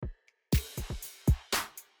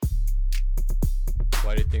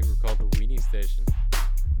Why do you think we're called the Weenie Station?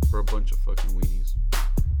 We're a bunch of fucking weenies.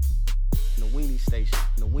 The Weenie Station.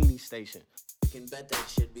 The Weenie Station. You can bet that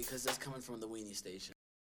shit because that's coming from the Weenie Station.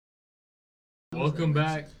 Welcome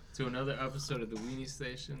back to another episode of the Weenie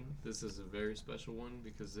Station. This is a very special one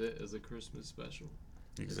because it is a Christmas special.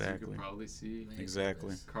 Exactly. As you can probably see.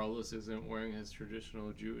 Exactly. Carlos isn't wearing his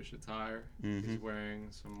traditional Jewish attire. Mm-hmm. He's wearing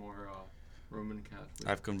some more Roman Catholic,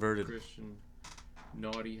 I've converted. Christian,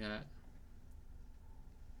 naughty hat.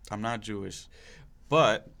 I'm not Jewish,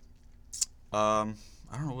 but I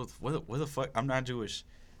don't know what the fuck. I'm not Jewish.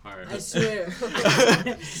 All right. I swear.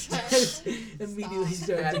 Immediately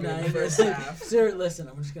start denying this. Sir, listen,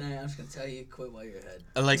 I'm just gonna tell you, quit while you're ahead.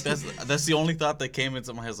 Like that's the only thought that came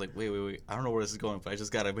into my head. I was like, wait. I don't know where this is going, but I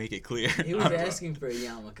just gotta make it clear. He was asking for a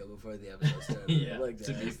yarmulke before the episode started. Yeah, Like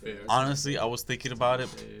to be fair. Honestly, I was thinking about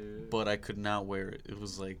it, but I could not wear it. It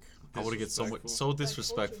was like I would get so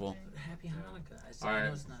disrespectful. Happy Hanukkah. I said, All right.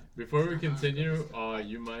 no, it's not. Before we continue,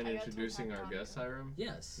 you mind introducing our guest, Hiram?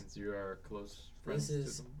 Yes. Since you are close friends This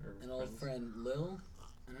is to them, or an old friend, Lil,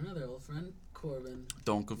 and another old friend, Korbin.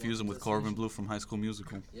 Don't confuse him with Corbin Blue from High School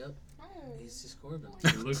Musical. Yep. He's just Korbin.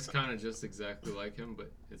 He looks kind of just exactly like him,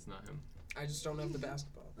 but it's not him. I just don't have the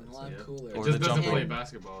basketball. And a lot Yeah. cooler. He Or just the doesn't jumper. play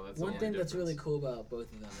basketball. That's the One only thing that's really difference. cool about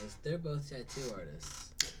both of them is they're both tattoo artists.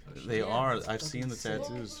 They Yeah, are. it's I've seen the fucking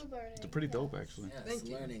sick. tattoos. They're pretty dope, actually. Yes, Thank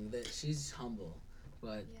you. learning that she's humble,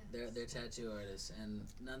 but they're tattoo artists, and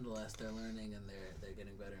nonetheless they're learning and they're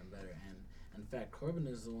getting better and better. And in fact, Korbin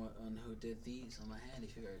is the one who did these on my hand.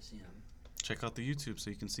 If you've ever seen them. Check out the YouTube so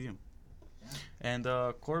you can see him. Yeah. And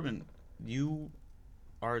Corbin, you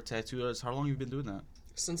are a tattoo artist. How long have you been doing that?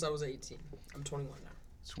 Since I was 18. I'm 21 now.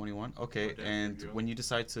 21. Okay. Okay, And there you go. when you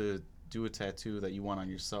decide to do a tattoo that you want on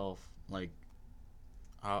yourself, like,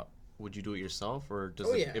 how would you do it yourself, or does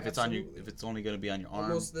Oh, it, yeah, if it's on you, absolutely. if it's only gonna be on your arm?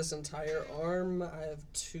 Almost this entire arm. I have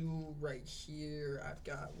 2 right here. I've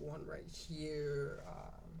got 1 right here.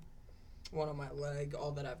 1 on my leg.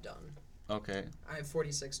 All that I've done. Okay. I have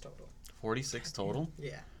 46 total. 46 total.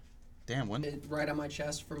 Yeah. Damn. When? Right on my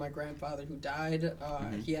chest for my grandfather who died.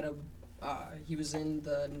 He had he was in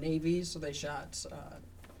the Navy, so they shot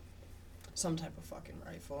some type of fucking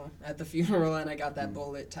rifle at the funeral, and I got that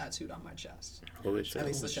bullet tattooed on my chest. Holy shit. At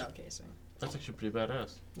least the shell casing. That's actually pretty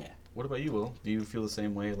badass. Yeah. What about you, Will? Do you feel the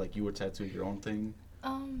same way? Like you were tattooed your own thing?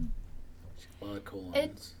 A lot of cool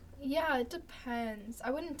ones. Yeah, it depends.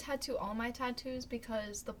 I wouldn't tattoo all my tattoos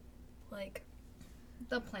because the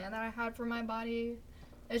plan that I had for my body,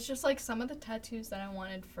 it's just like some of the tattoos that I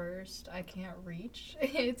wanted first, I can't reach.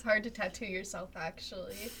 It's hard to tattoo yourself,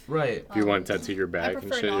 actually. Right. If you want to tattoo your back and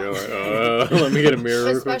prefer shit, you're not. like, let me get a mirror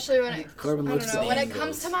real quick. Especially when Corbin I looks don't know, the when it angles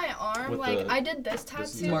comes to my arm, with like the- I did this is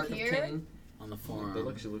tattoo Mark of here. Cain. on the That forearm.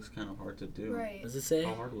 actually looks kind of hard to do. Right. Does it say?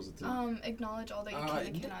 How hard was it to do? Acknowledge all that you can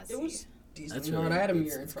and cannot see. It was decently That's hard. really- I had a it's-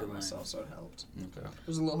 mirror in it's front of good myself, so it helped. Okay. It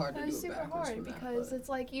was a little hard That to do was it super backwards hard from that, because but it's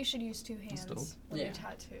like you should use 2 hands dope. when Yeah. you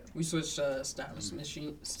tattoo. we switched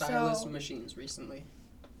stylus machines recently.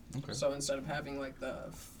 Okay. So instead of having like the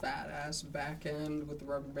fat ass back end with the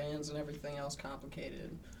rubber bands and everything else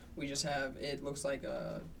complicated, we just have it looks like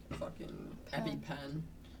a fucking EpiPen,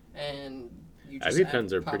 and you just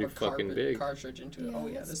EpiPens are pop pretty a fucking big. cartridge into it. Yeah, Oh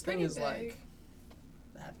yeah, it's this thing pretty is big. like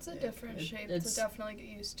that. It's a big. different shape it's to definitely get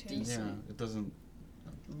used to. decent. Yeah, it doesn't.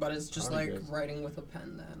 But it's just Probably like good. writing with a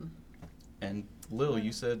pen then. And Lil,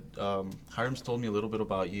 you said Hiram's told me a little bit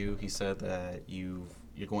about you. He said that you're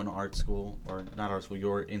going to art school, or not art school.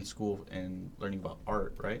 You're in school and learning about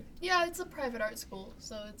art, right? Yeah, it's a private art school,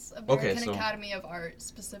 so it's Okay, American so- Academy of Art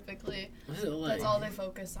specifically. What's it like? That's all they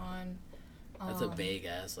focus on. That's a vague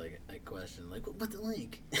ass like question. Like, what's the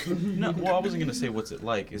link? No, well, I wasn't gonna say what's it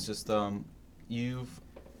like. It's just you've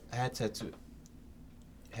had tattoo.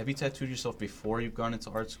 Have you tattooed yourself before you've gone into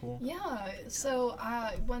art school? Yeah, so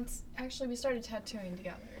we started tattooing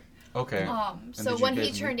together. Okay. So did you when he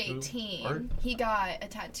guys turned meet through 18, art? he got a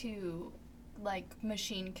tattoo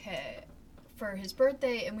machine kit for his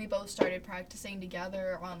birthday, and we both started practicing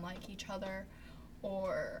together on like each other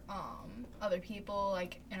or other people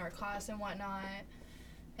like in our class and whatnot.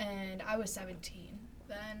 And I was 17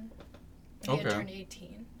 then. And he had Okay. turned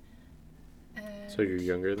 18. And So you're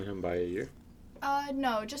younger than him by a year?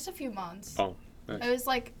 no, just a few months. Oh, nice. It was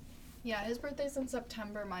like, yeah, his birthday's in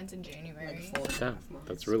September, mine's in January. Like 4.5 Damn, months.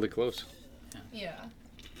 that's really close. Yeah.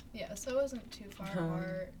 Yeah, so it wasn't too far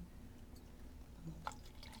apart.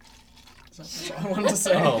 That's all I wanted to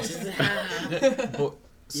say. But,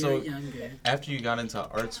 so You're younger. after you got into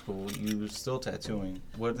art school, you were still tattooing.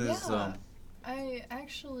 What is Yeah. I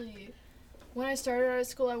actually, when I started art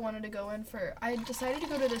school, I wanted to go in for, I decided to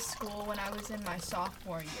go to this school when I was in my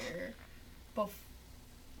sophomore year.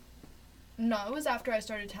 No, it was after I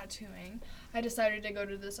started tattooing. I decided to go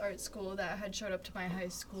to this art school that had showed up to my high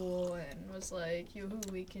school and was like, yoo-hoo,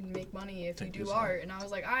 we can make money if you do art. And I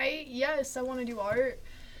was like, yes, I want to do art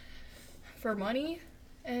for money,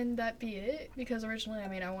 and that be it. Because originally,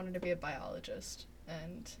 I wanted to be a biologist.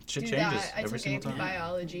 And Shit do changes that. I every took single AP time.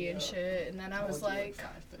 biology and shit, and then I was like,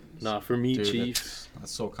 Nah, for me, Dude, Chief.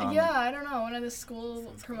 that's so common. yeah, I don't know. When the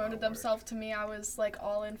school promoted themselves to me, I was like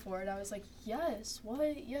all in for it. I was like, yes,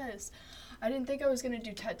 what? Yes. I didn't think I was gonna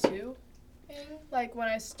do tattooing, like when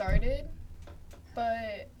I started,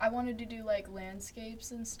 but I wanted to do like landscapes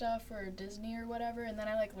and stuff for Disney or whatever. And then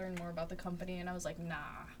I like learned more about the company, and I was like, nah.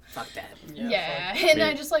 Fuck that. Yeah, fuck. and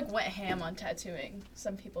I just like went ham on tattooing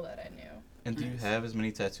some people that I knew. And do you have as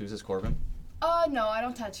many tattoos as Korbin? No, I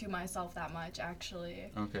don't tattoo myself that much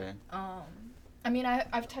actually. Okay.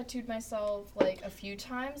 I've tattooed myself like a few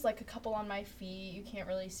times, like a couple on my feet. You can't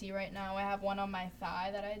really see right now. I have one on my thigh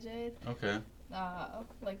that I did. Okay.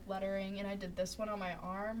 Like lettering, and I did this one on my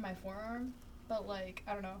arm, my forearm. But like,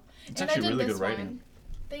 I don't know. It's and actually I did really this good writing. one.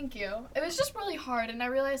 Thank you. It was just really hard, and I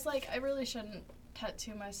realized like I really shouldn't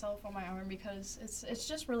tattoo myself on my arm because it's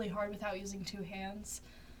just really hard without using two hands.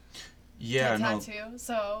 Yeah, to no. tattoo.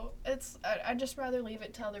 So I'd just rather leave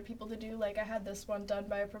it to other people to do. Like I had this one done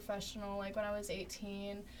by a professional like when I was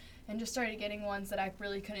 18, and just started getting ones that I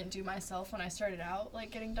really couldn't do myself when I started out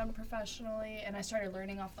like getting done professionally, and I started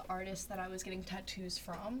learning off the artists that I was getting tattoos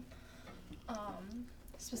from.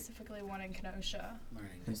 Specifically one in Kenosha.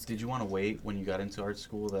 And did you want to wait when you got into art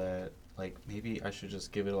school that like maybe I should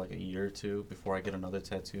just give it like a year or two before I get another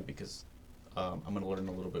tattoo because I'm gonna learn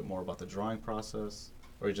a little bit more about the drawing process?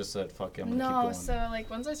 Or you just said, fuck it, I'm gonna keep No, going? so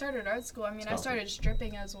like once I started art school, I Scholarship. started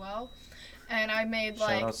stripping as well. And I made Shout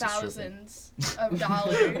like outs to thousands of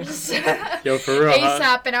dollars Yo, for real, huh?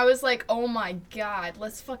 ASAP, and I was like, oh my god,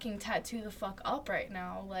 let's fucking tattoo the fuck up right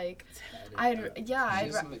now. Like, I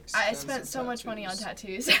spent so much money on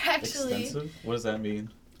tattoos actually. Extensive? What does that mean?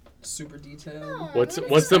 Super detailed. No, What's I mean,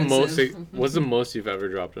 the expensive. what's the most you've ever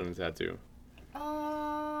dropped on a tattoo?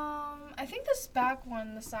 I think this back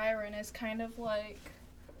one, the siren, is kind of like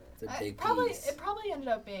The it big probably piece. ended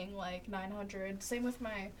up being like 900. Same with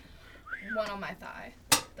my one on my thigh.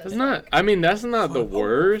 That's not. I mean, that's not the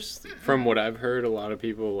worst. From what I've heard, a lot of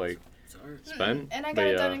people like It's art. spend. And I but got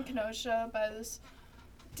it yeah. done in Kenosha by this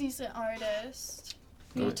decent artist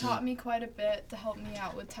who Okay. taught me quite a bit to help me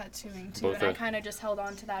out with tattooing too. Both And I are- kind of just held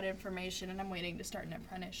on to that information, and I'm waiting to start an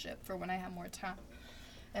apprenticeship for when I have more time.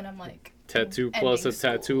 And I'm like, Tattoo plus a ending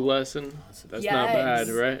school. tattoo lesson. That's not bad,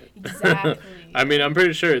 Yes, right? exactly. I mean, I'm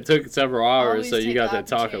pretty sure it took several hours, Always so you take got the to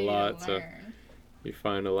talk a opportunity lot, to so learn. you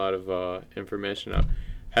find a lot of information out.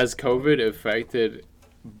 Has COVID affected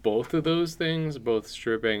both of those things, both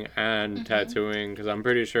stripping and tattooing? Because I'm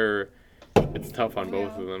pretty sure it's tough on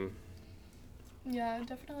both Yeah. of them. Yeah, I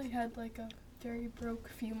definitely had like a very broke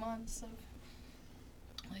few months of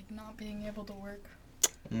like not being able to work.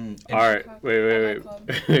 All right, wait. Club.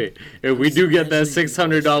 If we do get that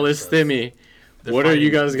 $600 stimmy, They're what are you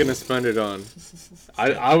fighting. guys gonna spend it on? I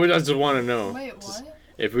just want to know. Wait, what?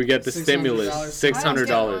 If we get the stimulus,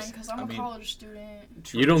 $600. Because I'm I a mean- college student.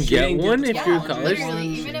 You don't She get didn't get one the if Yeah, you're a $1200. college literally,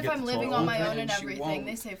 student? even if get I'm the living on my 1200, own and and she everything, won't.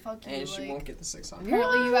 they say fuck you. And she like, won't get the 600.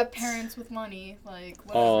 apparently you have parents with money, like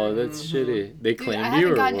whatever. Oh, that's shitty. They Dude, I claimed haven't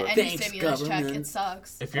you or gotten what? any Thanks, stimulus check. government. It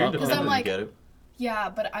sucks. If you're Oh. 'Cause independent, I'm you like- get it. Yeah,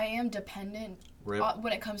 but I am dependent Rip.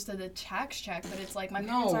 when it comes to the tax check. But it's like my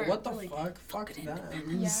parents No, aren't what the really. fuck? Fuck that.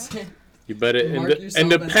 Yeah. You better Mark yourself as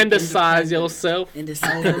independicize independent. yourself.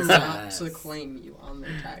 Tell them not to claim you on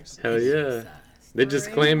their taxes. Hell yeah. They just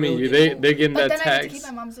For claiming real. you. They're getting But that then I have to keep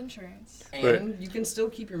tax. my mom's insurance. And you can still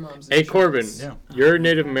keep your mom's Hey, insurance. Korbin, Yeah. you're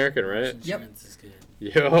Native American, right? Yep. Insurance is good.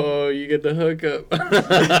 Yo, you get the hookup.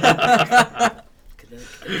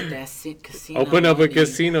 Get that casino Open up a money.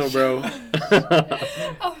 casino, bro.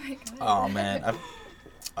 Oh my god. Oh man,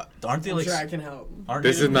 aren't they I'm like? sure I can help. Aren't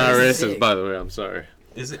This is Native not Americans- racist, by the way. I'm sorry.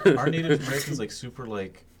 Is it? Are Native Americans like super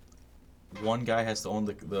like? One guy has to own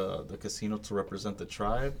the casino to represent the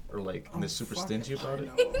tribe, or like, and they're super Fuck stingy if I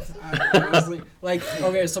about it. know. I honestly, like,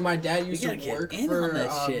 okay, so my dad used We to gotta get work in for on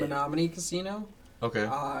that shit. Menominee Casino, Okay.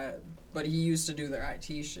 but he used to do their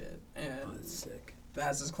IT shit, and Oh, that's sick.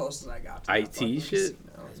 that's as close as I got to IT that fucking shit?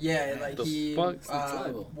 casino. Yeah, like The he fuck?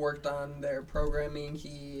 worked on their programming.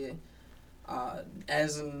 He,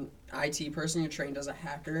 as an IT person, you're trained as a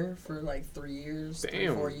hacker for like 3 years,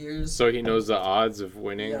 Damn. 4 years. So he knows the odds of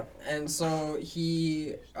winning. Yep. And so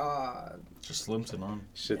he, Just slims it on.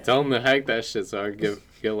 Shit, tell him to hack that shit so I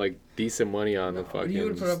get like decent money on the fucking. he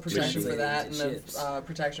would put up protection machine. for that, and then Chips.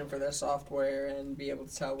 protection for their software, and be able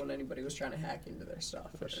to tell when anybody was trying to hack into their stuff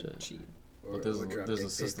or shit. cheat. But there's a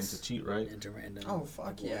system to cheat, right? Oh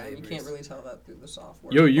fuck yeah! You can't really tell that through the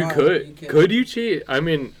software. Yo, you But could. Could you cheat? I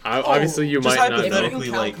mean, obviously you just might not If know. you can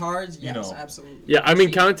count like, cards, you yes, know. absolutely. Yeah, I mean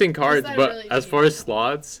Cheat. counting cards, that but really as cheating? far as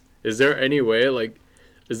slots, is there any way like,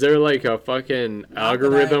 is there like a fucking that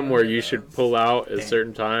algorithm I where aware you of. should pull out at a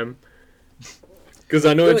certain time? Because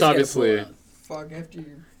I know it's obviously. Fuck after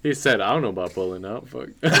you. He said, "I don't know about pulling out." Fuck.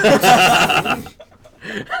 Man,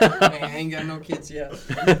 I ain't got no kids yet.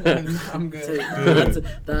 I'm good.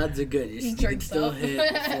 The odds are good. You can Jerks still up.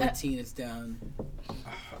 hit 14. It's down.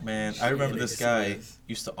 Man, I remember this guy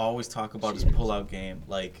used to always talk about his pullout game,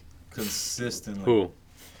 like, consistently. Who?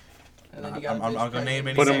 And then you I'm got not gonna name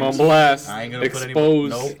any Put him on names. blast. I ain't gonna put any.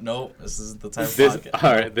 Expose. Nope. This is the type of This. podcast.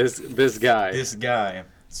 All right. This guy. This guy.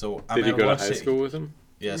 So I'm Did you at go to lunch high date- school with him?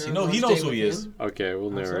 Yes, You're he at knows lunch who date he with is. him? Okay,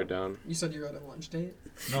 we'll narrow sorry? it down. You said you were at a lunch date?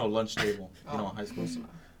 No, lunch table. You know, Oh, high school. close enough.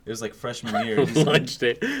 It was like freshman year. He's- Lunch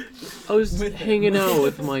date. I was With hanging out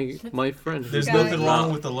with my friend. There's Guys. nothing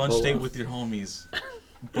wrong with a lunch Hold date on. with your homies,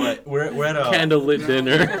 but we're at a Candlelit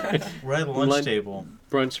dinner, we're at a lunch table,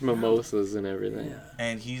 brunch mimosas and everything.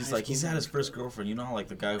 and he's at his first girlfriend. You know how like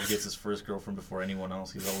the guy who gets his first girlfriend before anyone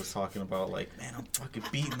else, he's always talking about like, man, I'm fucking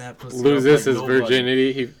beating that pussy. up Loses like his nobody."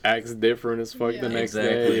 virginity. He acts different as fuck Yeah. the next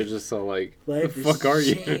Exactly. day. You're just so like, Life the fuck are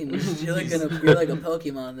you? changed. You're like a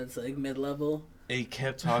Pokemon that's like mid-level. He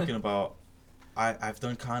kept talking about, I've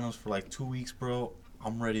done condoms for like 2 weeks, bro.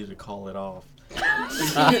 I'm ready to call it off.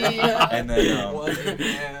 Yeah. And then What a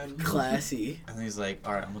man. Classy. and he's like,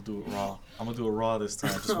 all right, I'm gonna do it raw. I'm gonna do it raw this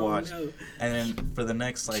time. Just Oh, watch. no. And then for the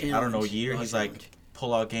next like I don't know Challenge. year, Raw he's challenge. like,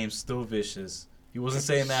 pull out game still vicious. He wasn't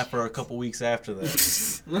saying that for a couple weeks after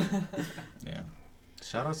that. Yeah.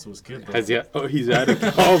 Shout outs to his kid though. Has he? Oh, he's at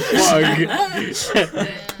a oh fuck.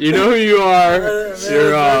 You know who you are.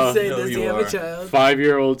 You're know does you he have are. a child?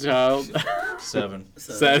 5-year-old child. 7.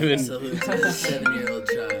 Seven. Salute to the 7-year-old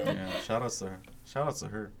child. Yeah. Shout outs to her. Shout outs to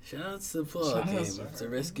her. Shout out to the pull-out game. Shout-outs to It's a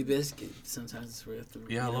risky biscuit. Sometimes it's worth the.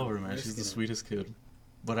 Yeah, I love her, man. She's the sweetest kid.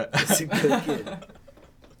 But It's a good kid.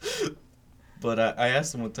 But I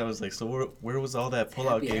asked him one time, I was like, so where was all that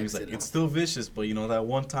pull-out Happy game? He's like, accident. it's still vicious, but you know that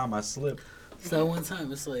one time I slipped. So one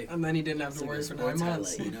time it's like. And then he didn't have It's to like work a for 9 sports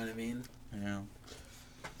months. highlight, you know what I mean? Yeah.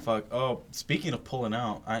 Fuck. Oh, speaking of pulling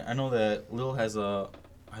out, I know that Lil has a.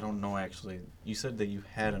 I don't know actually. You said that you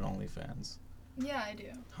had an OnlyFans. Yeah, I do.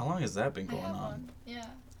 How long has that been I going have on? one. Yeah.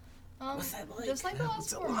 What's that like? Just like the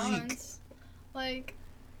What's last it 4 like? months. Like,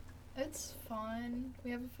 it's fun.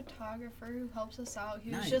 We have a photographer who helps us out.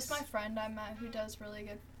 He was just my Nice. friend I met who does really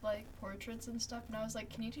good like portraits and stuff. And I was like,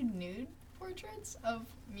 can you do nude portraits of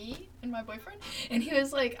me and my boyfriend? And he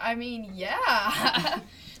was like, I mean, yeah.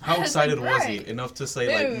 How I was excited like, was he? "Right." Enough to say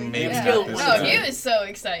like Dude, maybe yeah. not this No, time. he was so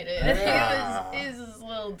excited. Ah. He was this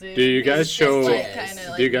little dude. Do you guys who's just, show? like, kinda,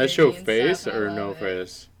 like, Do you guys show nerdy and face stuff, and I or love no it.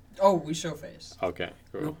 face? Oh, we show face. Okay,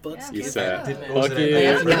 cool. No bucks. Yeah, You keep said, it up. Was fuck it I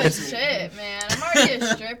at- have to do Nice. shit, man. I'm already a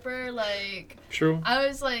stripper. Like, True. I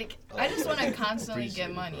was like, I just want to Oh, constantly appreciate get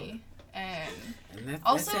it, money. And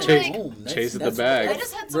Also, Also, Chase- like, chase the bag. I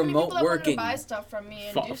just had so many remote people that wanted to working. buy stuff from me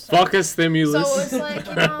and do stuff. Fuck a stimulus. So it's like,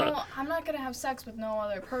 you know, I'm not gonna have sex with no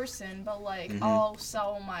other person, but like Mhm. I'll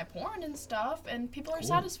sell my porn and stuff, and people are Cool.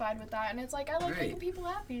 satisfied with that, and it's like I like Right. making people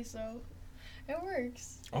happy, so it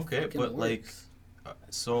works. Okay, Fucking but like, works.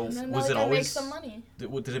 so And then was like, it I make always? some money.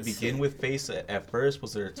 Did it begin with face at first?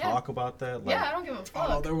 Was there a Yeah. talk about that? Like, Yeah, I don't give a Oh,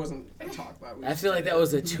 fuck. there wasn't a talk about it. We I just feel like did that it.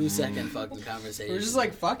 was a 2-second fucking conversation. We were just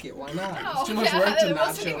like, fuck it, why not? No, It's too much yeah, work to it not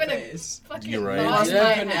wasn't show even a face. Fucking You're right. Unless thought we in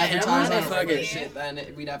my couldn't head, advertise on honestly. our fucking shit,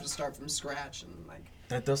 then we'd have to start from scratch and like.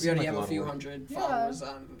 that does We seem already like a have lot a of few work. hundred Yeah. followers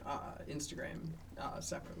on Instagram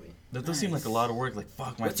separately. That does seem like a lot of work. Like,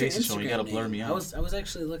 fuck, my What's your face is showing. You gotta Instagram blur name? me I out. was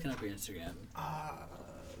actually looking up your Instagram.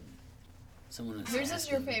 Someone was Yours is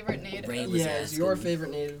your asking. favorite native. Ray was Yeah, it's your asking.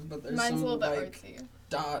 favorite native, but there's Mine's a some little bit like artsy.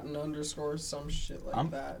 dot and underscore, some shit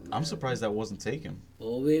like that. in I'm there. surprised that wasn't taken.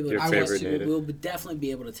 Well, we'll be able Your to favorite we'll, native. we'll definitely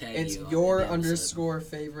be able to tag It's you. on your the episode. underscore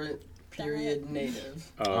favorite period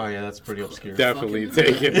native. Oh yeah, that's pretty obscure. Definitely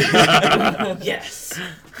Fucking- take it. Yes.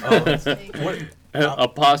 Oh, What?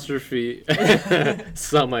 Apostrophe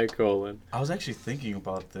semicolon. I was actually thinking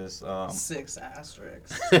about this. 6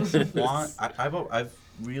 asterisks. I've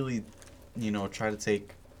really, tried to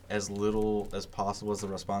take as little as possible as the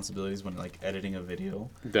responsibilities when like editing a video.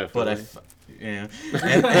 Definitely. But and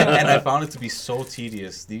I found it to be so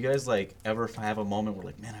tedious. Do you guys like ever have a moment where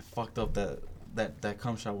like, man, I fucked up that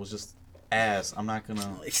cum shot was just ass. I'm not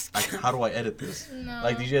gonna. How do I edit this? No.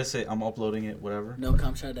 Like, did you guys say I'm uploading it, whatever? No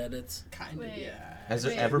comp shot edits. Kind of, Wait. yeah. Has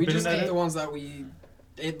there Wait, ever We been just an keep edit? the ones that we.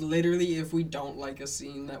 It literally, if we don't like a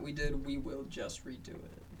scene that we did, we will just redo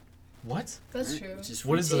it. What? That's true. Just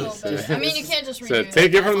What is A the- little bit. I mean, you can't just redo So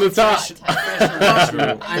take it from the top.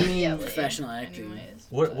 I mean, Immediately, professional acting. anyways.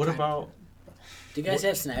 What about? Do you guys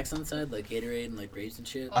have snacks on side, like Gatorade and like grapes and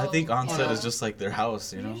shit? I think Oh, onset yeah. is just like their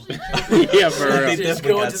house, you know. Yeah, for They real. Just definitely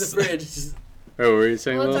go got into the s- fridge. Just, Oh, what were you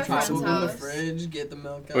saying, Well, Lil? it's our Pop friend's open the house. fridge, get the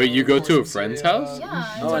milk out. Wait, you go pour to a some friend's cereal house? up.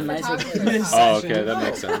 Yeah, it's Oh, a a nice photographer's Oh, house. okay, that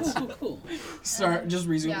makes sense. cool. Start just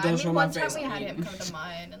resume. Yeah, Don't I show mean, my one time face. we had him come to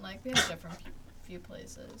mine, and like we have different few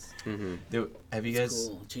places. Mm-hmm. Dude, have you It's guys?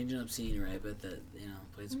 cool. Changing up scenery, I bet that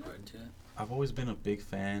plays a part into it. I've always been a big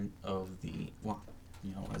fan of the. Well,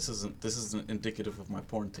 you know, this isn't indicative of my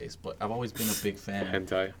porn taste, but I've always been a big fan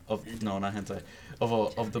Hentai. of not hentai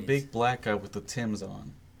of the big black guy with the Timbs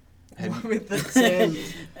on. Have you- With the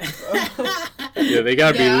Timbs. Yeah, they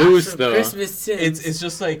gotta Yeah. be loose Some though. Christmas Timbs. it's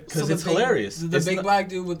just like because So the it's big- hilarious. The It's big not- black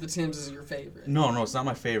dude with the Timbs is your favorite. No, it's not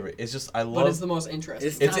my favorite. It's just I But love. it's the most interesting.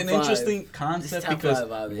 It's top an five. interesting concept top because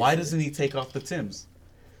five, obviously. why doesn't he take off the Timbs?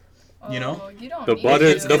 You know? Oh, you don't The need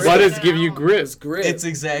butters, to. the grip. butters give you Now. grip. It's grip. It's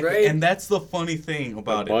exactly, right? and that's the funny thing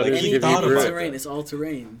about The it. Like butters he give you thought grip. about terrain. that. It's all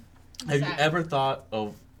terrain. Have you Exactly. ever thought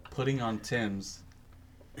of putting on Timbs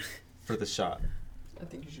for the shot? I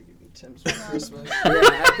think you should give me Timbs for Christmas. Yeah,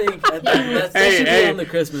 I think that should be on the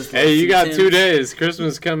Christmas list. Hey, you got Timbs. 2 days.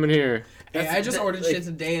 Christmas coming here. Hey, I just ordered like, shit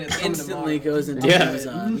today and it's coming instantly tomorrow. goes into Yeah.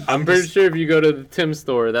 Amazon. I'm pretty sure if you go to the Tim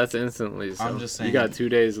store, that's instantly. So I'm just saying. You got 2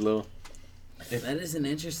 days, Lil. That is an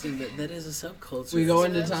interesting. That is a subculture. We go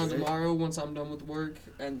into That's town right. tomorrow once I'm done with work,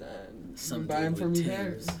 and then we Some buy them dude for with me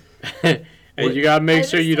there. Timbs. Hey, What- you gotta make I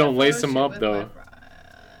sure just you did a don't lace photo them shoot up with though. my friend.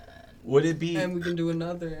 Would it be? And we can do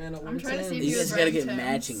another, and I'm trying to see if You you guys would gotta bring get Timbs.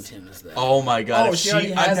 matching Timbs though. Oh my god! Oh, if she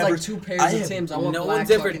already I've has never, like 2 pairs I of have- Timbs. I want no black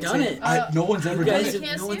one's ever fucking done Timbs. it. no one's ever You done guys it.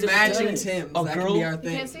 can't no one's see ever it. done Matching it. Timbs. A That girl- can be our You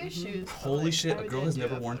thing. can't see his shoes. but, Holy like, shit! I A would girl do has it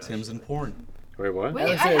never for worn her. Timbs in porn. Wait, what? Wait, That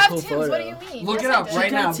I looks like a have cool Timbs. What do photo. you mean? Look Yes, it I up did.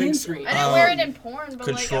 right now, got big Timbs. screen. I didn't wear it in porn, but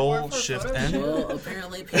Control, like I wore it for Shift, photo N. shoot. Well,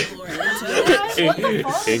 apparently people are into What the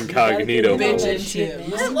fuck? Incognito Bitch mode. and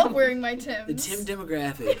shit. I love wearing my The Timbs. Tim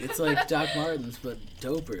demographic. It's like Doc Martens, but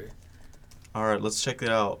doper. All right, let's check it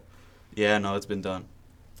out. Yeah, no, it's been done.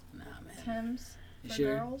 Nah, man. Timbs You for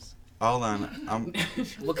sure? girls. Hold on,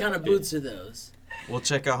 What kind of boots are those? we'll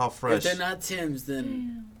check out how If fresh. they're not Tims,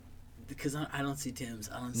 then because I don't see Tims.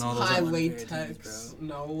 I don't see. No, those High are- latex.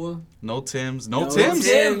 No. No Timbs. No No Timbs.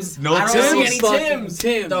 Timbs. No I don't Timbs. see any Fucking Timbs.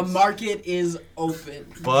 Timbs. The market is open.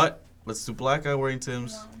 But let's do black guy wearing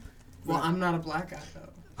Timbs. Well, I'm not a black guy though.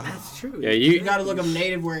 That's true. Yeah, You you. gotta look up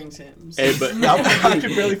native wearing Timbs. Hey, but I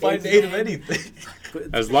can barely find native anything.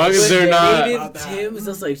 But- as long as but they're not, native Tims,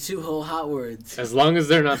 that's like 2 whole hot words. as long as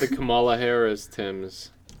they're not the Kamala Harris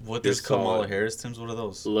Tims, What You're is Kamala solid. Harris Timbs? What are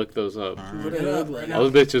those? look those up. All What right. do they look like?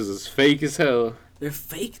 Those bitches is fake as hell. They're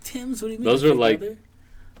fake Tims. What do you mean? Those they're are fake like- leather?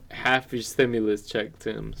 Half your stimulus check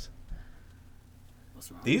Tims.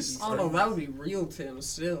 What's wrong? These? Oh no, that would be real Timbs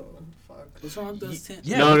still. Fuck. What's wrong with those Tims?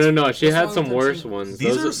 Yeah, No. She what's had wrong some with worse them ones.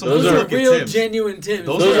 These those are some those Those are are looking real, Timbs. genuine Tims.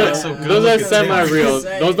 Those those are are like some good those are looking Timbs. semi-real.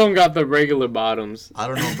 Say. Those don't got the regular bottoms. I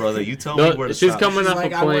don't know, brother. You tell No, me where to she's shop. coming She's off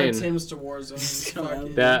like, a I wear plane. Timbs to Warzone. Come Fuck on.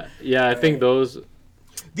 it. That yeah, I think those.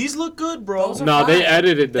 These look good, bro. Those are No, they fine.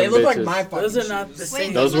 edited them They look like bitches. my fucking Those are not shoes. the Wait,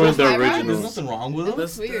 same. Those are weren't the high rise? originals. There's nothing wrong with them.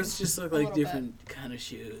 That's Those weird. just look A like little different kind of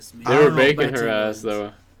shoes. Man. I They were don't know baking about her Timbs. ass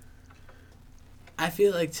though. I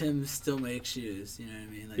feel like Tim still makes shoes. You know what I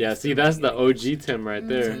mean? Like, Yeah, still see, that's the making OG Tim right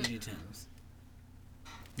there. OG Tims.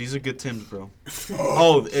 These are good Timbs, bro.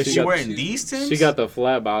 Oh, is She she got- wearing these Tims? She got the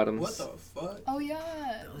flat bottoms. What the fuck? Oh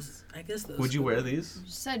yeah. Those, I guess those. Would you wear these?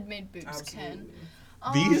 You said mid boobs can.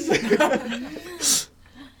 Absolutely. These?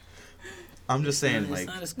 I'm just saying, It's like,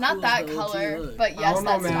 not, as cool Not as that the OG color, look. but I yes, don't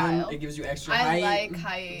know, that man. style. It gives you extra I height. like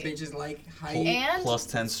height. Bitches like height. And plus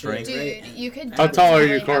 10 strength. dude, you could. How tall are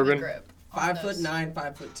you, definitely have a Corbin? grip on 5'9",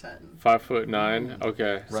 those. 5'10". 5'9".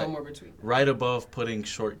 Okay. Right. Somewhere between. Right above putting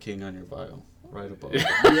Short King on your bio. Right above.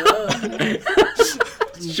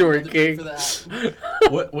 Short Another king. for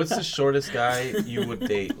that. What's the shortest guy you would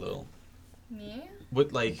date, Lil? Me?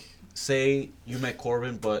 What, like, say you met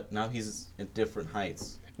Corbin, but now he's at different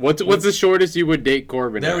heights. What's the shortest you would date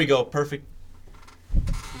Corbin? There at? we go. Perfect.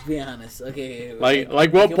 Be honest. Okay. Like what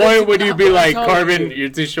okay, what's point the- would you be how like, tall are Corbin, you? you're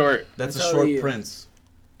too short? That's How a tall short are you? prince.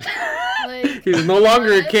 Like, He's no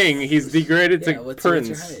longer a honest? king. He's degraded Yeah, to what's prince.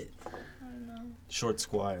 your height? I don't know. Short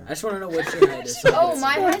squire. I just want to know what your height is. Oh,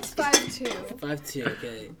 my height's 5'2". 5'2".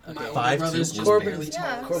 Okay. My Okay. 5'2". brother's just Corbin- barely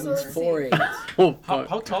Yeah, tall. Corbin's let's see. 4'8". Oh, How, fuck.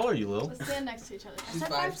 how tall are you, Lil? Let's stand next to each other. I She's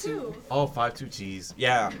said 5'2". 5'2". Oh, 5'2", jeez.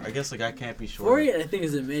 Yeah, I guess a guy can't be short. 4'8", I think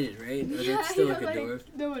is a midget, right? Or Yeah, that's still yeah, like a like, dwarf.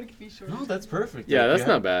 no one can be short. No, that's perfect. Yeah, that's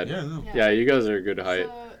not bad. Yeah, no. Yeah, you guys are a good height.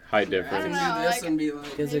 So, Height I I don't can difference. know, do this like, and be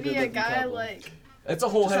like, Kids are maybe a good-looking guy couple. like It's a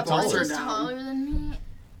whole head Someone taller. taller. who's taller than me.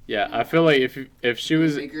 Yeah, I feel like if she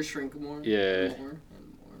was Make her shrink more. Yeah. More and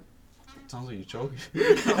Sounds like you choking.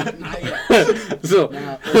 more. Not yet. so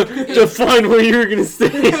Now, define what you were gonna say.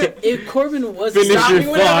 if Korbin was Finish Stop your me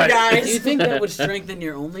whenever, thought. guys. do you think that would strengthen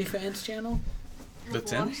your OnlyFans channel? The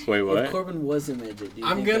Timbs? Wait, If what? Corbin was a midget, do you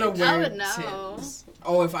I'm think gonna that- wear I would know. Timbs.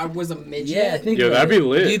 Oh, if I was a midget, Yeah, think Yo, about that'd be it.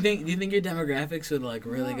 lit. Do you think your demographics would like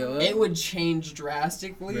really go up? it would change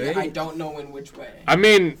drastically. Right? I don't know in which way. I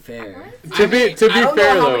mean, Fair. to be I don't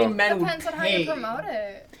fair know how many though, men Depends would on how you pay promote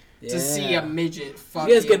it. to see a midget fucking.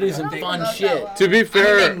 You guys gotta do a some big- fun Promote shit. that well. to be I mean,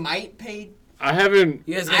 fair, they might pay. I haven't.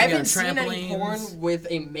 You guys I gotta be on haven't seen any porn trampolines. with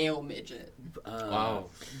a male midget. Wow.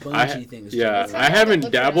 Bungee things. Yeah, too. I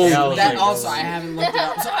haven't dabbled. Yeah, I was That like, also I haven't looked it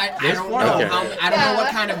up, so I There's don't know porn out how there. I don't know what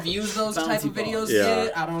Yeah. kind of views those type of Bouncy videos balls. Yeah.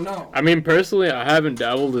 get. I don't know. I mean, personally, I haven't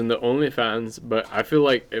dabbled in the OnlyFans, but I feel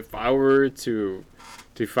like if I were to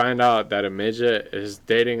find out that a midget is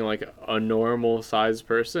dating like a normal sized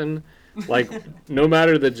person, like no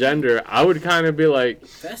matter the gender, I would kind of be like,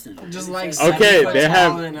 Fascinating. Just like okay, 7 foot they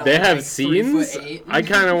tall and have a, they have like, 3 scenes. foot 8. I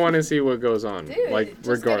kind of want to see what goes on, Dude, like just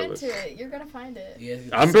regardless. get into it. You're gonna find it. You guys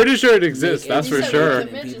I'm pretty sure it exists. That's You for said sure.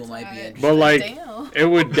 the midgets People might be are- interested. But like, Damn. it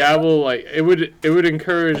would dabble like it would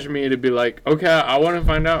encourage me to be like, okay, I want to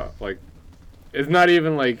find out. Like, it's not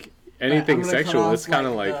even like anything I'm gonna cut sexual. off, it's kind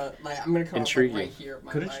of like, I'm gonna cut intriguing. off, like, right here.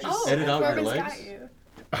 My Couldn't you legs. just edit out your Corbin's legs? got you.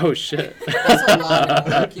 oh shit. That's a lot of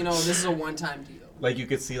work. You know, this is a one-time deal. Like you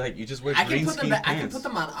could see, like you just wear I green can put them. skin I can pants. put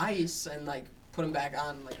them on ice and like put them back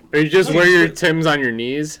on. Like. Or you just No, wear you your could- Timbs on your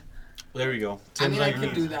knees. There we go. I Timbs mean, on I your could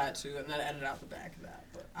knees. do that too, and then edit out the back of that.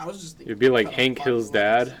 But I was just thinking. You'd be like cut off Hank body Hill's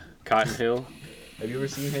legs. dad, Cotton Hill. Have you ever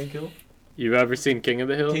seen Hank Hill? You've ever seen King of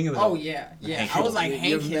the Hill? King of the Oh Hill. yeah, yeah. Hank I was Hill. like You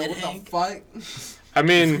Hank ever Hill. met What Hank? the fuck? I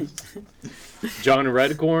mean, John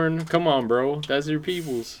Redcorn. Come on, bro. That's your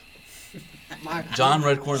peoples. My John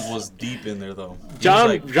Redcorn was deep in there though. He John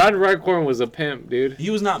was, like, John Redcorn was a pimp, dude. he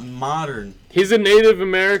was not modern. He's a Native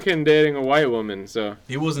American dating a white woman, so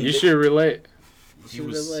He wasn't. you should relate. He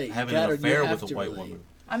was relate. having Gotta- an you affair have with a to white relate. woman.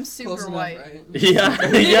 I'm Close super enough, white. right?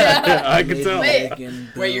 Yeah, I can tell. Wait.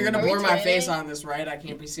 Wait, you're gonna Are we blur my training? face on this, right? I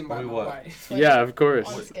can't be seen by Are we my what? wife. Yeah, of course.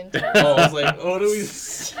 On skin Oh, tone. I was like, oh, do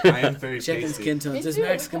we? I am very Checking pasty. skin tones. Me This too.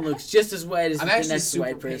 Mexican looks just as white as I'm the actually next super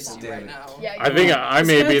white person. pasty right now. Yeah, I think I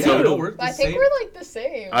may be Yeah, no, the we're the I think same. we're like the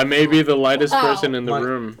same. I may be the lightest Wow. person in the My-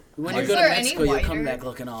 room. When Is you go to there any Mexico, you come whiter? back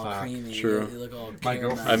looking all Fuck. creamy. True. You look all My caramelized.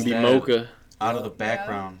 girlfriend's I'm be dad. mocha. Out of the Yeah.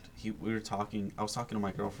 background, we were talking. I was talking to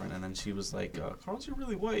my girlfriend, and then she was like, "Carlos, you're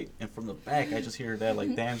really white." And from the back, I just hear her dad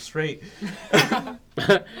like, "Damn straight." Trump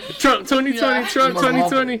 2020, Yeah. Trump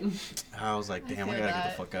 2020. I was like, "Damn, I feel gotta get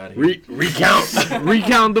that. the fuck out of here."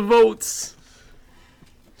 Recount the votes.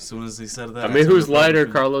 As soon as he said that, I mean, turned who's to lighter,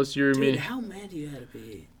 Republican. Carlos? You or Dude, me? how mad do you gotta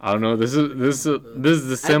be? I don't know. This is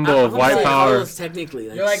the symbol I- of I'm white saying power. Carlos technically,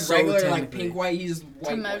 You're like so regular, like technically. pink white. He's white. To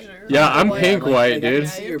white. measure. Yeah, I'm White. pink white, I can dude.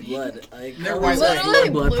 see your blood. Like, They're Carlos white. has Literally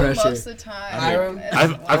low blood blue pressure. most of the time. Hiram,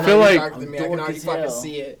 I I'm feel like darker than me. I can dork already as fucking hell.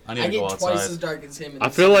 see it. I need I to get go twice outside. as dark as him. in I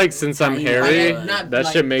the feel like summer. since I'm Tiny hairy, blood. Not that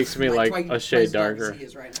like- shit makes me like twice a shade as dark as darker. he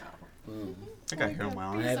is right now. I got hair on my I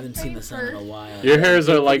arm. haven't seen the sun in a while. Your hairs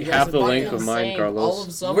are like You guys half are the length fucking of mine, insane. All Carlos.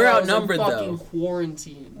 of summer, We're I was in outnumbered, fucking though. Yeah,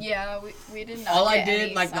 quarantine. we didn't. All I get did,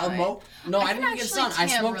 any like the sun. no, I I can didn't get sun. actually I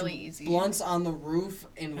tan smoked really easy. blunts on the roof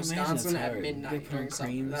in imagine Wisconsin that's at hard. midnight You put on during summer.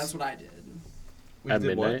 creams. That's what I did. We At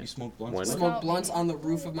did what? midnight? You smoked blunts? When? I What? smoked blunts on the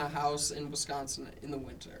roof of my house in Wisconsin in the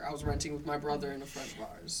winter. I was renting with my brother and a friend of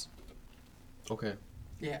ours. Okay.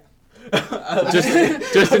 Yeah.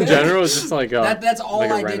 just in general, it's just like That's all like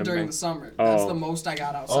a I did random during thing. the summer. That's Oh. the most I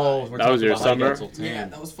got outside. Oh, we're That was talking your about how you got summer? so Yeah, tan.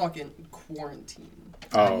 that was fucking quarantine.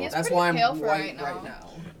 Oh, He's That's pretty why I'm pale white for right now.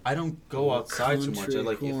 I don't go outside too much. Country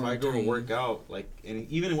Like if I go to quarantine. work out, like and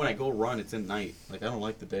even when I go run, it's at night. Like I don't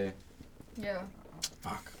like the day. Yeah.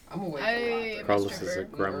 Fuck. I'm awake I- a lot. Carlos Mr. is a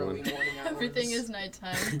Bird. Early gremlin. morning Everything hours. is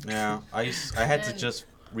nighttime. Yeah, I had to And just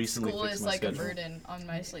recently School fix is my like schedule. a burden on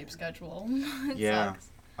my sleep schedule. It Yeah. sucks.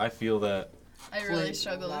 I feel that. I really Complain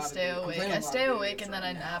struggle a to lot stay of it. awake. Complain a I lot stay of awake idiots and then I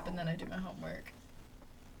right nap now. and then I do my homework.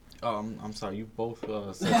 Oh, I'm sorry. You both said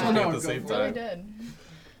No, something no, at the go same for Really time.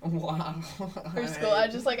 did. Wow. For school, I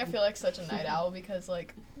just I feel like such a night owl because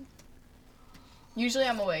like usually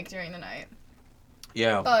I'm awake during the night,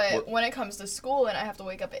 Yeah. but when it comes to school and I have to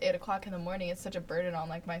wake up at 8 o'clock in the morning, it's such a burden on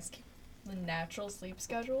like the natural sleep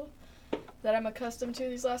schedule that I'm accustomed to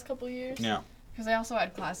these last couple years. Yeah. Because I also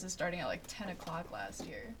had classes starting at like 10 o'clock last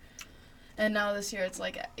year, and now this year it's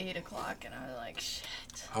like at 8 o'clock, and I'm like shit.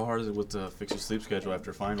 How hard is it to fix your sleep schedule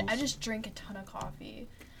after finals? I just drink a ton of coffee,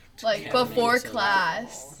 like Yeah, before maybe so.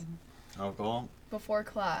 class. Alcohol. before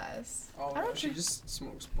class. Oh, I don't no, she drink- just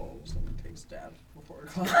smokes bowls and takes dabs before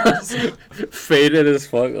class. Faded as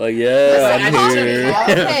fuck. Like, yeah, I I'm just here. take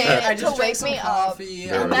coffee. Okay, I to just wake drink some me up. coffee.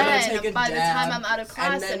 Very I'm good. gonna And take a then by the time dab, I'm out of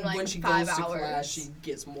class and then in like when she 5 goes to hours, class, she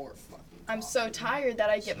gets more fucking. I'm so tired that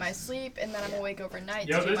I get my sleep and then I'm awake overnight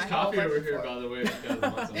Yo, to do there's my coffee homework over here, before. by the way. If you guys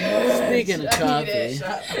want some. Speaking of I need coffee, it.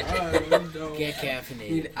 Shut up, don't. get caffeinated.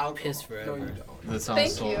 Need alcohol. Piss forever. No, you don't. That sounds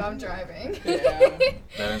Thank so. you, I'm driving. Yeah.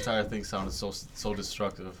 That entire thing sounded so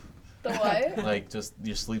destructive. The what? Like just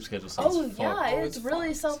your sleep schedule sounds. Oh fucked. yeah, Oh, it's it's really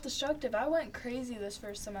fucked. self-destructive. I went crazy this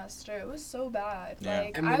first semester. It was so bad. Yeah.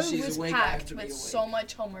 Like And when I she's was awake, I have packed to be with awake. so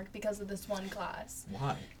much homework because of this one class.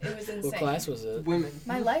 Why? It was insane. What class was it? Women.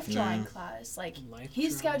 My life drawing Yeah. class. Like Life he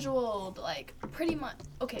drawing? scheduled like pretty much.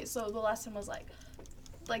 Okay, so the last one was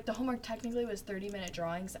like the homework technically was 30-minute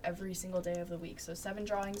drawings every single day of the week. So 7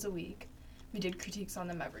 drawings a week. We did critiques on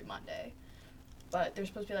them every Monday. But they're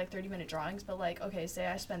supposed to be like 30-minute drawings, but like, okay, say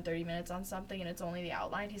I spend 30 minutes on something and it's only the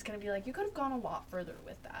outline, he's gonna be like, you could have gone a lot further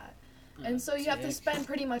with that. And so you have to Dick. spend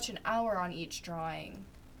pretty much an hour on each drawing,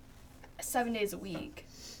 7 days a week,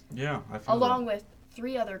 Yeah, I feel along with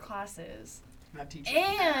 3 other classes. That teacher.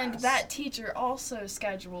 And ass. that teacher also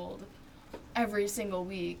scheduled every single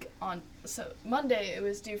week on, so Monday it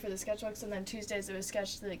was due for the sketchbooks, and then Tuesdays it was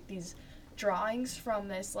sketched like these drawings from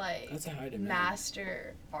this like That's a hard to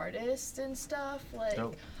master artist and stuff, like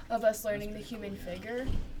Dope. of us learning the human figure.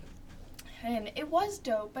 And it was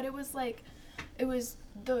dope, but it was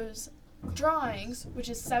those drawings, which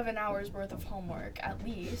is 7 hours worth of homework at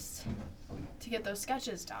least to get those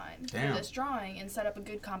sketches done Damn. for this drawing and set up a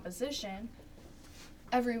good composition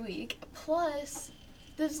every week. Plus,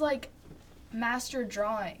 there's like master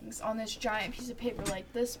drawings on this giant piece of paper,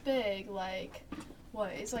 like this big, like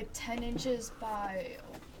what? It's like 10 inches by,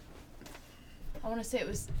 I want to say it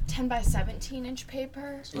was 10 by 17 inch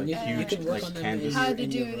paper. Like you, and you could work like on them canvas. in had your, to in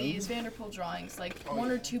do your room? these Vanderpool drawings, like Oh,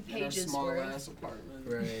 1 or yeah. 2 In our pages small worth ass apartment.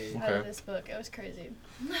 Right. out of Okay. this book. It was crazy.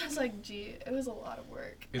 I was like, gee, it was a lot of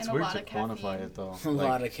work. It's and a weird lot to of quantify caffeine. it though. A Like,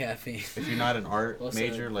 lot of caffeine. if you're not an art Well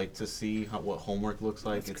major, said. like to see what homework looks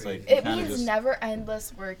like, That's it's crazy. like It kinda means just, never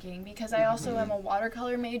endless working because I also am a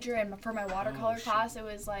watercolor major, and for my watercolor shit. class, it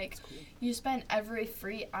was like you spend every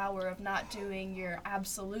free hour of not doing your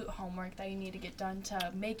absolute homework that you need to get done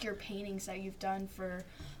to make your paintings that you've done for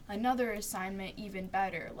another assignment even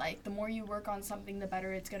better. Like the more you work on something, the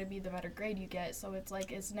better it's going to be, the better grade you get. So it's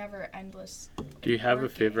like it's never endless. Do you have a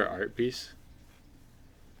working. favorite art piece?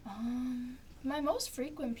 My most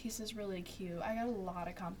frequent piece is really cute. I got a lot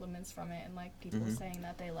of compliments from it and like people Mhm. saying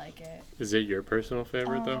that they like it. Is it your personal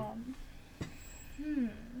favorite though? Hmm.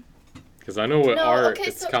 Because I know with No, art, okay,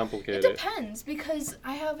 it's so complicated. It depends because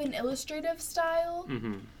I have an illustrative style.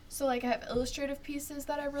 Mm-hmm. So like I have illustrative pieces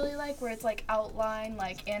that I really like where it's like outline,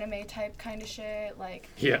 like anime type kind of shit, like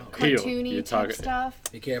Yeah, cartoony you type talk.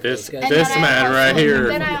 stuff. Be careful. This- guy- And this then I man also- right here.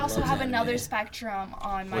 Then I also Loves have anime. another spectrum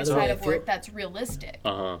on my By the side way, of if you're- work that's realistic.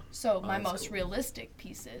 Uh huh. So my that's most cool. realistic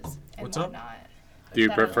pieces and What's up? whatnot. Do you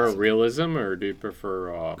That I prefer like. realism or do you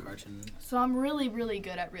prefer? Cartoon. So I'm really, really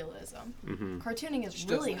good at realism. Mm-hmm. Cartooning is She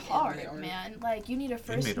does, really like, hard, anime art. man. Like you need to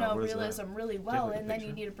first Anime art, know what is that? realism really well, like a and then you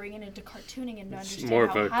picture? need to bring it into cartooning and It's understand more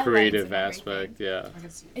of how a highlights creative and everything. aspect, yeah. I can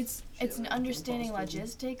see It's shit like understanding posters.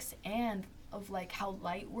 logistics and of like how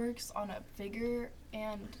light works on a figure,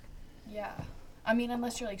 and yeah. I mean,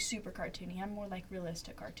 unless you're like super cartoony, I'm more like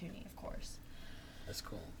realistic cartoony, of course. That's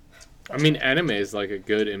cool. I mean, anime is like a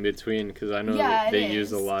good in between because I know Yeah, that it they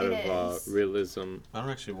use a is, lot it of is. I realism. don't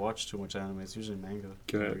actually watch too much anime. It's usually manga.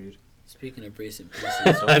 Good. I read. Speaking of recent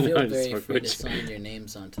pieces, so I feel know, I just very fuck free with to you. sign your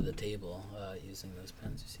names onto the table using those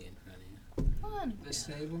pens you see in front of you. Fun. This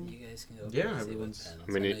table. You guys can go Yeah, crazy with everyone's- pens.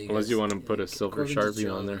 I mean, know you unless you guys- wanna put a silver Corbin just Sharpie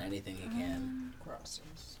draws on there. Anything he can.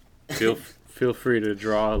 Crosses. Feel free to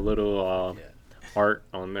draw a little Yeah. art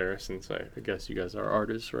on there since I guess you guys are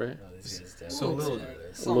artists, right? Oh, these guys definitely So little- are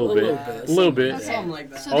artists. A little bit. A little bit. Okay. Something like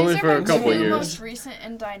that. So Only these for are a my couple two years. most recent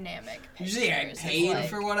and dynamic pictures. Usually I It's paid like-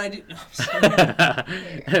 for what I do. No, I'm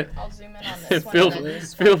sorry. Here, I'll zoom in on this one. feel and then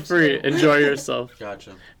this feel one free. too. Enjoy yourself.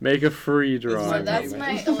 Gotcha. Make a free is drawing. So that's Drawing.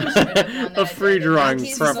 my illustrative one. That A I free did. And my drawing,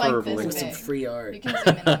 piece is like this preferably. With some big. free art. You can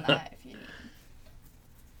zoom in on that if you need.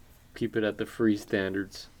 Keep it at the free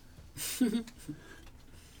standards.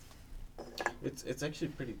 It's actually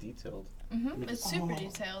pretty detailed. It's super Oh.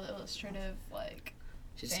 detailed, illustrative, like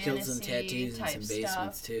She's killed some fantasy tattoos and type some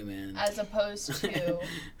basements stuff. too, man. as opposed to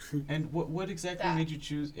And what exactly That. made you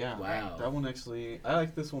choose? Yeah, Wow. that one actually. I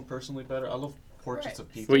like this one personally better. I love portraits Right.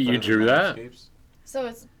 of people. Wait, you better than drew that? landscapes. so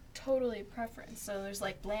it's totally preference. So there's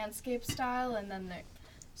like landscape style, and then there,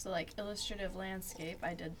 so like illustrative landscape.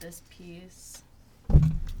 I did this piece.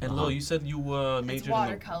 And Lil, you said you majored It's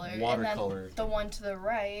watercolor. in watercolor. And then the one to the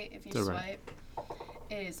right, if you To the swipe,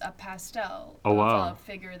 is a pastel. Oh, wow. Of a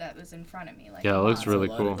figure that was in front of me. Like Yeah, it looks model. really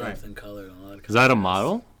a lot cool. Of depth and color and a lot of Is that a contrast.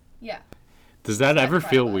 model? Yeah. Does that It's ever like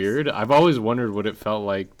feel Friendless. weird? I've always wondered what it felt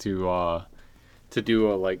like to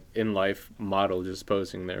do a like in life model just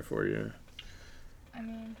posing there for you. I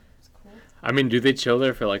mean, it's cool. I mean, do they chill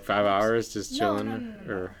there for like 5 hours just No, chilling,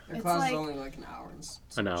 no. or The It's class like- is only like an hour.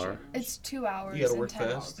 And An hour. It's 2 hours gotta and work 10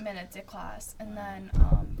 fast. minutes a class. And then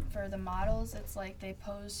for the models, it's like they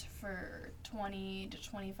pose for 20 to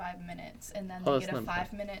 25 minutes. And then Oh, they that's get a not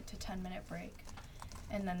bad. 5-minute to 10-minute break.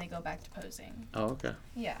 And then they go back to posing. Oh, okay.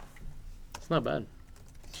 Yeah. It's not bad.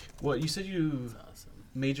 What, you said you That's awesome.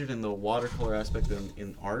 majored in the watercolor aspect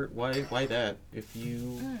in art? Why that? If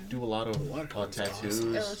you do a lot of Watercolor's tattoos.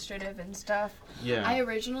 awesome. Illustrative and stuff. Yeah. I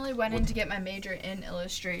originally went in to get my major in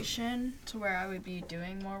illustration to where I would be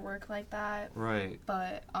doing more work like that. Right.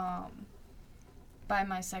 But by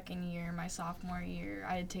my second year, my sophomore year,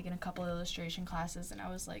 I had taken a couple illustration classes and I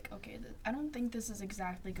was like, okay, I don't think this is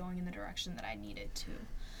exactly going in the direction that I needed to,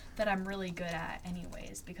 that I'm really good at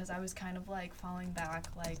anyways, because I was kind of like falling back,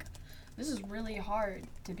 like, this is really hard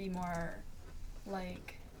to be more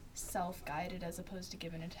like self-guided as opposed to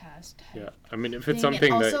given a test. Yeah. I mean, if it's thing. And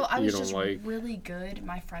something also, that I you was don't just like, really good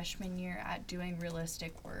my freshman year at doing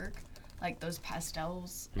realistic work, like those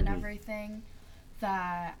pastels and Mhm. everything,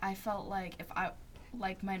 that I felt like if I,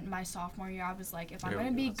 like my sophomore year, I was like, if I'm Yeah, going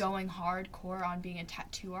to be that's- going hardcore on being a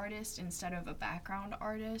tattoo artist instead of a background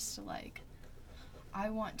artist, like, I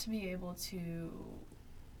want to be able to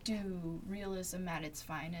do realism at its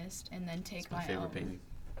finest and then take It's my my favorite own painting.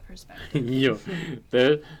 perspective. yo,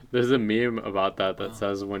 there's a meme about that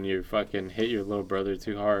says when you fucking hit your little brother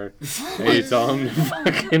too hard, and you tell him to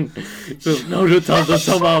fucking, so, no, don't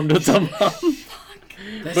tell mom, don't tell mom.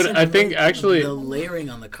 That's But in I the, think like, actually the layering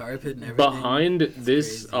on the carpet and everything. behind it's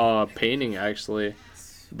this crazy. painting, actually,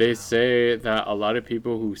 they say that a lot of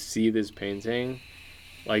people who see this painting,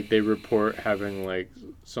 like they report having like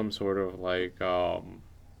some sort of like kind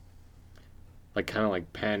of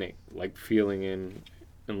like panic, like feeling in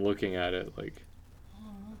and looking at it, like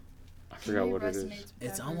I forgot Really what it is. resonates with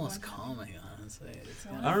It's almost everyone. calming, honestly. It's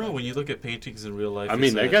Yeah. kind I don't know, when you look at paintings in real life, I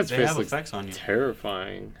mean, that guy's they face have looks effects on you.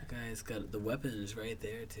 terrifying. The guy's got the weapons right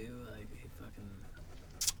there too. Like he fucking.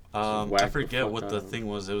 I Whack the forget fuck what out the of him. thing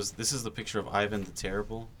was. This is the picture of Ivan the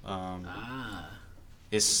Terrible.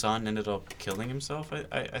 His son ended up killing himself,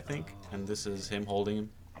 I think, Oh. and this is him holding him.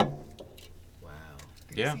 Wow.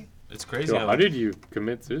 Yeah, it's crazy. Yo, how did you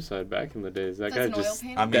commit suicide back in the days? That That's guy an oil just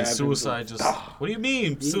painting? I mean, stabbed suicide just. What do you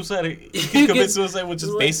mean? You- Suicide? You you can commit could- suicide with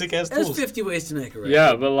just Like, basic ass There's tools. 50 ways to make it right.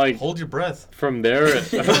 yeah, but like Hold your breath. from there,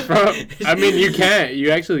 I mean,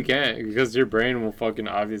 you actually can't because your brain will fucking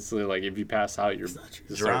obviously like if you pass out, you're It's not true.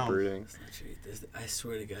 just Drown. start breathing. It's not true. I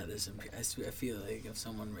swear to God, there's some. I feel like if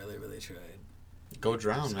someone really, really tried. Go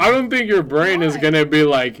drown, man. I don't think your brain is Why? gonna be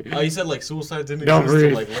like. Oh, you said like suicide didn't Don't exist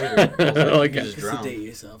till breathe. like later. I was like, Like, you just drown. Sedate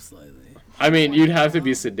yourself slightly. I mean, you'd have to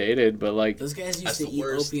be sedated, but like, Those guys used That's to the eat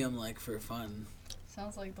worst. opium like for fun.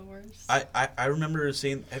 Sounds like the worst. I remember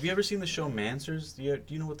seeing. Have you ever seen the show Mansers? Do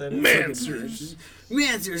you know what that is? Mansers.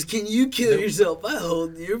 Mansers, can you kill The- yourself by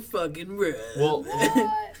holding your fucking breath? Well,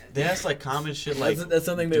 What? they ask like common shit like that's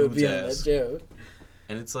something that would be on that dudes ask. show.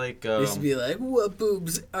 and it's like They used to be like, what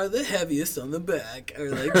boobs are the heaviest on the back? Or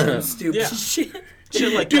like some stupid Yeah. shit.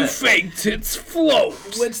 shit like do that. fake tits float?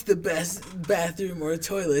 What's the best bathroom or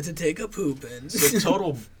toilet to take a poop in? So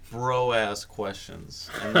total bro ass questions,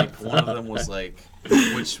 and like one of them was like,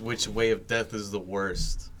 which way of death is the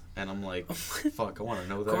worst? And I'm like, fuck, I want to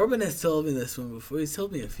know that. Corbin has told me this one before. He's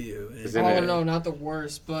told me a few. and- Is it- Oh no, not the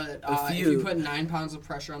worst, but if few. you put 9 pounds of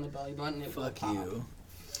pressure on the belly button, it will Fuck pop. you.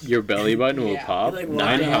 Your belly button will Yeah. pop. You, like, 9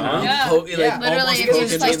 walk down pounds. and Yeah. poke- you, like, Yeah. Literally, almost if you poke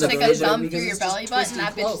just it like in the stick belly a thumb because through your it's just belly button, twisted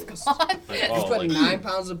that bitch is close. gone. Like, Just oh, put like, 9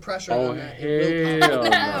 pounds of pressure Oh on that. It will hell pop. No,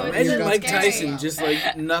 no! it's Imagine so Mike scary. Tyson just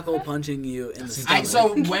like knuckle punching you in the stomach.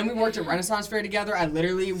 So when we worked at Renaissance Fair together, I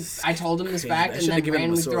told him this Crazy. fact, I and should've then given him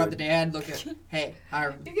a randomly throughout sword. the day, I'd look at, hey, I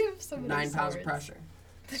have You give somebody 9 pounds of swords. pressure.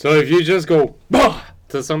 So if you just go bah!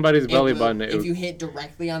 To somebody's belly It will- button, it if would, you hit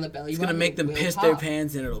directly on the belly It's button, gonna make it them will piss pop. their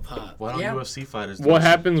pants and it'll pop. why don't Yeah. UFC fighters do what this shit?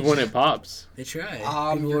 happens when it pops? They try.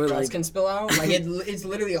 Your People are guts like, can spill out. Like it's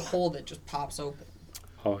literally a hole that just pops open.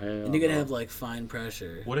 Oh hell! and you're gonna no. have like fine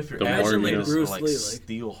pressure. What if your The more abs you like, know. Bruce like Lee, like-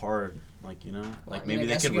 steel hard? Like, you know, like I mean, maybe I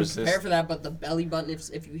they guess can you resist. prepare for that, but the belly button,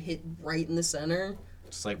 if you hit right in the center,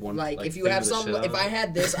 Just like one. Like if you finger have the some, shit if out. I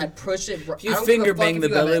had this, I'd push it. If you finger bang the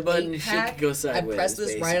belly button, shit pack, could go sideways. I press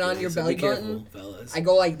this right on basically, your so belly be careful, button. fellas. I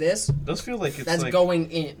go like this. It does feel like it's That's like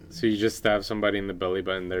going in. So you just stab somebody in the belly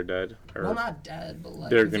button, they're dead? Or Well, not dead, but like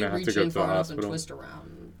they're if gonna you have reach to go in to the far enough and hospital. twist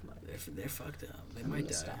around, They're fucked up. They I'm might gonna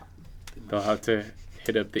die. stop. they'll have to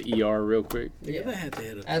hit up the ER real quick. Yeah, they had to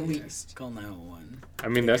hit up At there. least. Call 911. I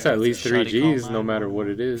mean, that's Yeah, at least a 3 shoddy G's, call no matter what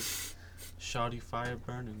 911. it is. shoddy fire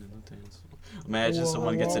burning in the dance. Imagine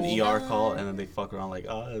someone gets an ER call and then they fuck around like,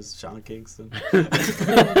 it's Sean Kingston.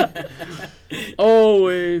 Oh,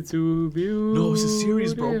 way too beautiful. No, it's a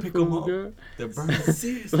series, bro. Pick 'em up. girl. They're burning.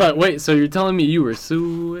 Like, wait, so you're telling me you were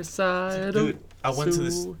suicidal? Dude, I went to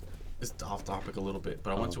this. It's off topic a little bit,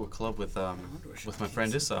 but I went to a club with my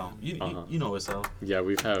friend Isao. You know Isao. Yeah,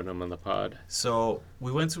 we've had him on the pod. So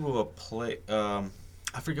we went to a play.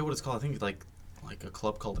 I forget what it's called. I think like a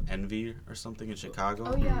club called Envy or something in Chicago.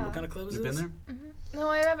 Oh yeah. What kind of club is You this? been there? No,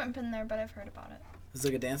 I haven't been there, but I've heard about it. It's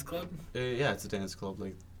like a dance club? Yeah, it's a dance club.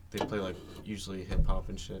 Like they play like usually hip hop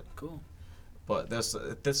and shit. Cool. But this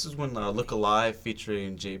is when Look Alive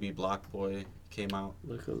featuring JB Blockboy came out.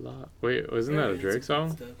 Look alive. Wait, wasn't that a Drake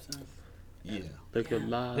song? Yeah. Look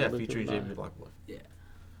alive. Yeah, look featuring alive. JB Blockboy. Yeah.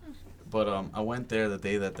 But I went there the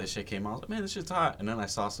day that shit came out. I was like, man, this shit's hot. And then I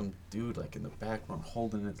saw some dude like in the background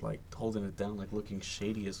holding it down, like looking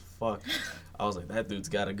shady as fuck. I was like, that dude's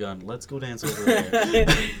got a gun. Let's go dance over there.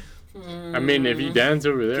 I mean, if you dance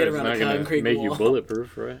over there, Get it's around not a gonna concrete make you wall.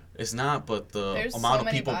 bulletproof, right? It's not, but the There's amount so of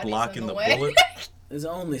many people bodies blocking in the the way. bullet. There's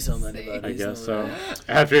only so many See. buddies. I guess no so. way.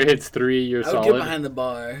 After it hits 3, you're I would solid. get behind the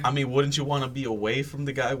bar. I mean, wouldn't you want to be away from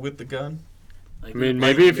the guy with the gun? Like, I mean,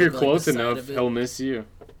 like, maybe if you're like, close the side enough, of it. he'll miss you.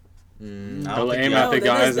 I He'll don't think aim you- at the No,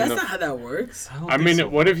 guys in that's the. not how that works. I don't I think mean, so.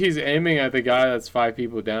 what if he's aiming at the guy that's 5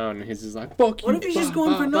 people down and he's just like, fuck you. What if he's just bah,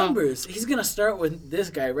 going bah, for bah. numbers? He's gonna start with this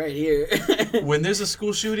guy right here. When there's a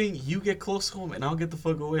school shooting, you get close home and I'll get the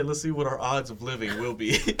fuck away. Let's see what our odds of living will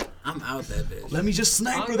be. I'm out that bitch. Let me just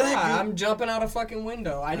sniper Oh, that yeah, guy. I'm jumping out a fucking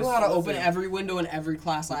window. I know That's how to open lovely. every window in every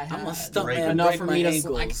class I I'm had. a stunt Break man. Enough Break for my me to ankles.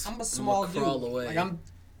 like. I'm a small I'ma dude. crawl away. Like I'm.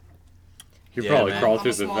 You Yeah, probably man. crawl I'm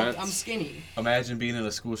through a the small. vents. I'm skinny. Imagine being in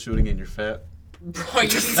a school shooting and you're fat. Bro, you're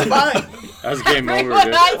fine. That's game Bring over, what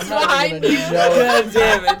dude. eyes I'm not behind even you. gonna joke. God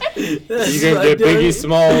damn it. That's You gonna what get I'm doing. Biggie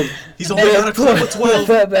Small. He's only got a club of 12.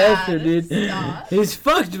 Fat Bad. bastard, dude. Stop. He's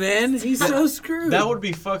fucked, man. He's so screwed. That would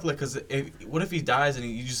be fucked, like, cause what if he dies and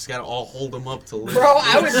you just gotta all hold him up to live? Bro,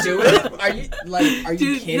 I would do it. Are you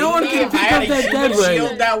Dude, kidding no one me? can If I pick had up a that human dead weight.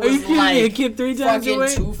 shield that Are you was kidding me? A like kid 3 times fucking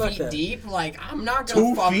away? 2 Fuck feet that. deep, like I'm not gonna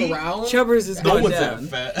 2 fuck feet? around. Chubbers is No going one's down.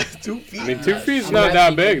 that fat. 2 feet. I mean, 2 feet's I'm not not that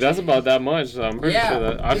even big. That's joking. about that much. So I'm pretty Yeah. sure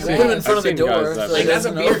that I've Just seen. put it in I've front of the seen door, guys so that it Like big. that's a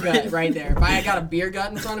doesn't beer open. gut right there. If I got a beer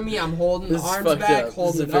gut in front of me, I'm holding the This is arms fucked back, up.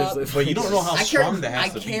 holding This it is up. officially But you don't know how I strong that I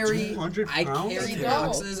has to carry, be. 200 I pounds? carry You don't.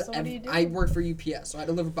 boxes. So what do you do? I work for UPS, so I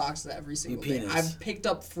deliver boxes every single day. penis. I've picked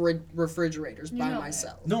up refrigerators by know that.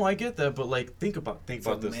 myself. No, I get that, but like, think about this.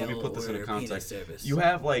 Let me put this into context. You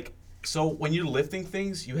have like, so when you're lifting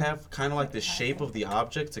things, you have kind of like the shape of the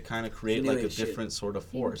object to kind of create like a Simulate shit. different sort of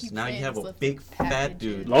You force. keep Now you have a lifting big fat packages.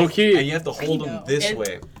 dude, Low key. and you have to hold him know. this It-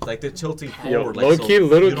 way, like they're tilting Yo, forward. low like, so key,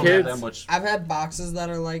 little you don't have kids- that much. I've had boxes that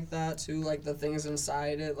are like that too, like the things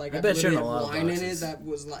inside it. Like I I bet you're in literally a had lot of wine in it boxes. that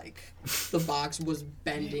was like the box was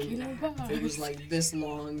bending in half. It was like this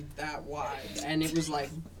long, that wide, and it was like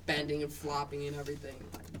bending and flopping and everything.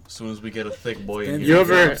 As soon as we get a thick boy in You You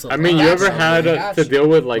here, ever? I mean, you ever had to deal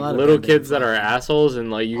with like lot of little bending kids that are assholes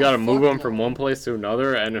and like you Oh, gotta move fuck them from no. one place to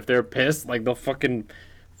another, and if they're pissed, like they'll fucking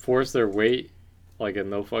force their weight, like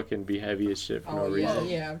and they'll fucking be heavy as shit for no Oh yeah, reason.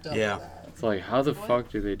 yeah, I've done Yeah. that. It's like, how the fuck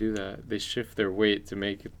do they do that? They shift their weight to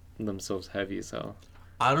make themselves heavy as hell.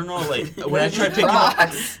 I don't know, like when I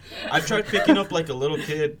tried picking up like a little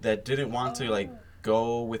kid that didn't want to like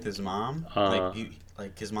go with his mom.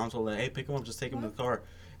 Like his mom told him, "Hey, pick him up, just take him to the car."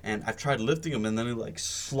 And I've tried lifting him, and then he like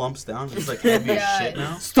slumps down. He's like heavy as shit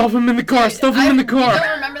now. Stuff him in the car. Stuff him in the You car. don't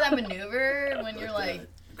remember that maneuver when you're like,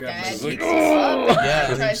 Grab dad my picks like, you up, "Oh." Yeah,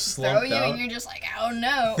 and he tries to throw slumped you, out. and you're just like, oh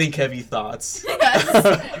no. Think heavy thoughts.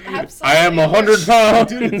 Yes, I am absolutely. 100 pounds.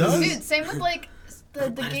 Dude, it does. Dude, same with like the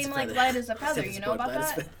Light as game a like feather. Light as a Feather. Stiff as You a know board, about light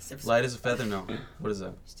as a that? feather, stiff as a Light as a feather? No. What is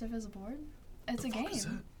that? Stiff as a board? It's a What is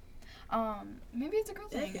game. Maybe it's a girl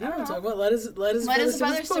Yeah, thing. you I know what I'm don't talking know. about. Light as a Light as a feather,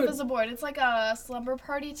 Feather, stiff Stiff as a Board. It's like a slumber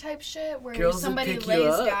party type shit where Girls will somebody pick you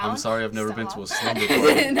lays up. down. I'm sorry, I've never been to a Stop. slumber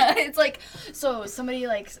party. No, it's like, so somebody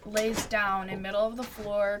like lays down in middle of the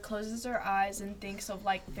floor, closes their eyes, and thinks of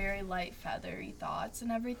like very light feathery thoughts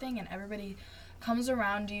and everything, and everybody comes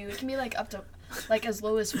around you. It can be like up to like as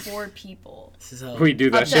low as 4 people. This is how We do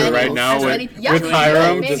that Up to shit any- right now as with, many- yeah, with maybe,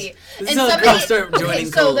 Hiram. maybe. Just, This And is how somebody, cops start okay, joining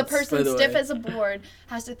so the cults, by person the stiff way. as a board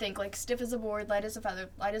has to think like stiff as a board, light as a feather,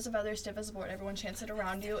 light as a feather, stiff as a board. Everyone chants it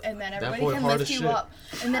around you, and then everybody boy can hard lift as you shit. up,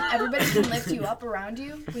 and then everybody can lift you up around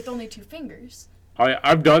you with only 2 fingers.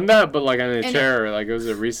 I've done that, but like in a And chair. Like it was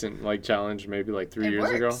a recent like challenge, maybe like 3 It years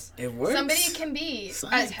ago. works. It works. Somebody can be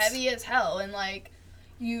Science. as heavy as hell, and like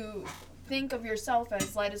you think of yourself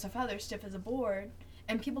as light as a feather, stiff as a board,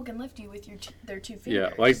 and people can lift you with their 2 fingers. Yeah,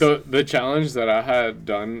 like the challenge that I had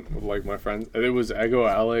done with like my friends, it was Ego,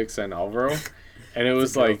 Alex, and Alvaro, and it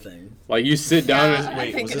was It's a girl like thing. you sit down. Yeah. And, I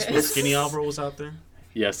Wait, think was it this when is. Skinny Alvaro was out there?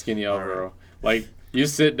 yeah, skinny Alvaro. Like you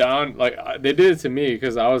sit down. Like they did it to me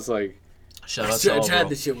because I was like Shout I out to tried Alvaro.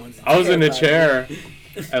 this shit once. I was in a Terrified. chair.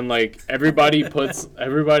 And like everybody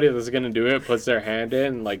that's gonna do it puts their hand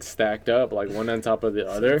in like stacked up like one on top of the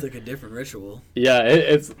other. It's like a different ritual. Yeah,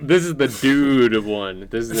 this is the dude one.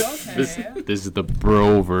 This is Okay. this is the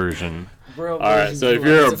bro version. Bro, All right, so if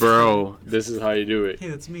you're a bro, this is how you do it. Hey,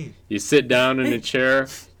 that's me. You sit down in a chair.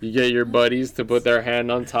 You get your buddies to put their hand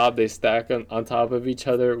on top. They stack on top of each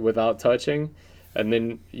other without touching, and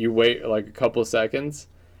then you wait like a couple seconds.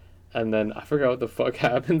 And then I forgot what the fuck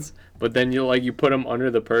happens, but then you put them under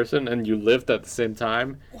the person and you lift at the same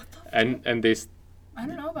time, and they I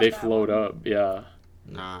don't know about they that float one. up. Yeah,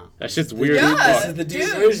 Nah. that shit's weird. as Yeah. fuck. This is the dude's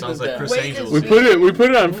Dude. version Sounds of like that. Chris Wait, Angel. We put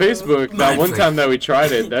it on Facebook that Mind one freak. time that we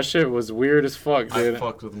tried it. That shit was weird as fuck, I dude.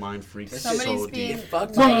 fucked with Mind Freak Somebody's so being deep.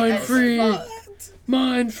 Fuck light Mind as freak. fuck.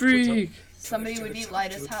 Mind freak. Somebody would be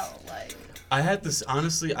light as hell. Like I had this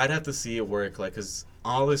honestly. I'd have to see it work, like, cause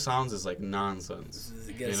all it sounds is like nonsense.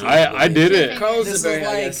 You gotta see I- it to I believe. did it. Carlos This is very. is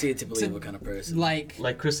I gotta like see it to believe to- what kind of person. Like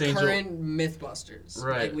Like Chris Angel. current Mythbusters.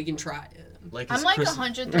 Right. Like we can try it. Like I'm is like Chris,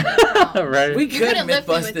 130 pounds. Right. we You could couldn't lift me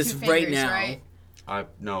myth-bust with this 2 right fingers, now. right?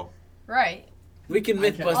 No. Right. We can I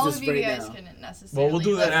myth can't. bust All this of you right guys now. couldn't necessarily. Well, we'll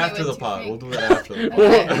do that lift me after with the 2 pod. We'll fingers. do that after the pod.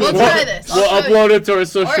 Okay, we'll try this. I'll We'll show you. upload it to our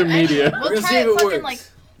social media. We'll We're gonna try see it if it fucking works. like.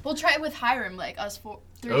 We'll try it with Hiram, like us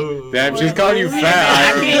 3. Oh. Damn, she's Or- calling you or- fat, I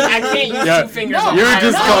Hiram. can't use Yeah. 2 fingers No, on You're Hiram.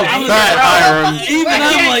 just No, called I'm fat, Hiram. Even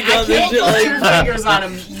I'm like, I oh, this can't shit put 2 like. fingers on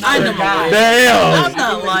him. I know. guy. Damn. I'm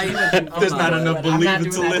not lying. There's not enough I'm not believing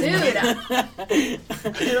to doing live.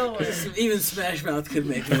 that. Dude, it'll work. Even Smash Mouth could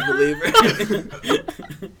make me a believer.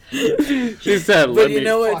 She said, But "Let you me."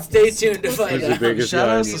 know what? Fuck Stay this. tuned to find Who's the out. biggest Shout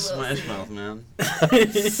guy? out to We will Smash Mouth, man.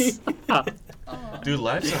 Oh. Dude,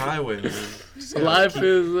 life's a highway, man. Just gotta Life keep-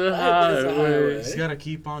 is a Life is a highway. highway. Just gotta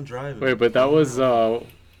keep on driving. Wait, but that was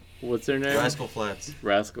what's her name? Rascal Flats.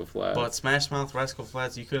 Rascal Flatts. But Smash Mouth, Rascal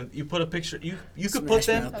Flats, you couldn't. You put a picture. You could Smash put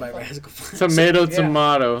them. Mouth by Rascal Flatts. Tomato, Yeah.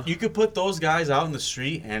 tomato. You could put those guys out in the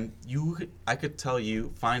street, and I could tell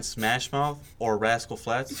you, find Smash Mouth or Rascal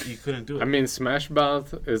Flats. You couldn't do it. I mean, Smash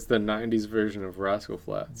Mouth is the '90s version of Rascal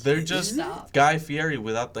Flatts. They're just Stop. Guy Fieri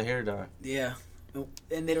without the hair dye. Yeah.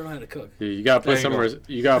 And they don't know how to cook. Dude, you gotta There put you some. go.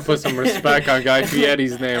 You gotta put some respect on Guy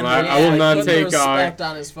Fieri's name. I Yeah, will not put the take respect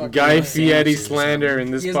on his fucking Guy name. Fieri slander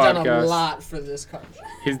in this He's done a podcast. lot for this country.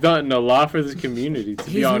 He's done a lot for this community. To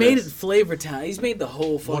be He's honest. made it Flavor Town. He's made the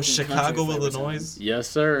whole fucking Well, Chicago, country Flavor Illinois. Town. Yes,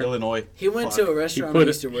 sir. Illinois. He went to a Fuck. He restaurant put we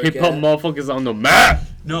used to work he put at. motherfuckers on the map.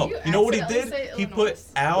 No, You you know what he accidentally did? say He put Illinois.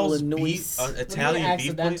 Al's Illinois. beef, What do you Italian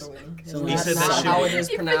beef place. accidentally? So he That's said that not shit how was- it is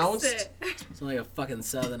You pronounced. fixed it. It's like a fucking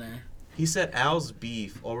southerner. He said Al's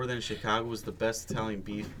beef over there in Chicago was the best Italian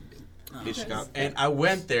beef Oh, in Chicago. And I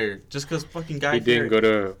went there just because fucking Guy He didn't Fieri. go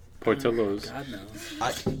to Portillo's. God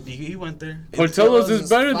no. He went there. Portillo's is is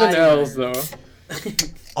better than fire. L's though.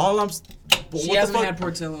 All I'm. She What the hasn't fuck? had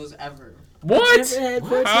Portillo's ever.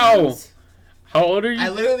 What? How? How old are you? I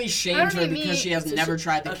literally shamed What do her you because mean? she has never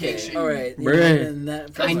tried the cake shake. All right.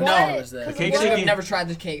 Bruh. I know. Cause The what? cake You shake have never tried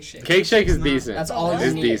the cake shake. Cake shake is decent. That's all It's you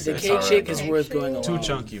It's need. The decent. It's cake alright, shake though. is worth going along. Too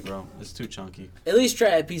chunky, bro. It's too chunky. At least try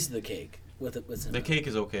a piece of the cake with it. With The cake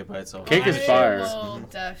is okay by itself. Cake is I fire. will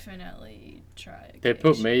definitely try. They cake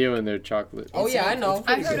put shake. mayo in their chocolate. Oh yeah, I know.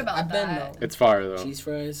 I heard about I've been that. though. It's fire though. cheese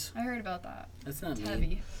fries. I heard about that. That's not It's me.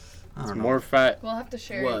 heavy. I It's don't know. more fat We'll have to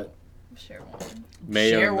share. What? Share one.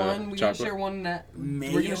 mayo Share in the one. We gotta chocolate. share one that.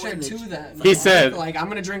 Mayo We're gonna share in the two ch- then. He said, like I'm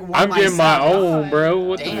gonna drink one I'm getting my myself. own, bro.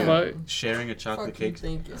 What Damn. the fuck? Sharing a chocolate Fuck you cake.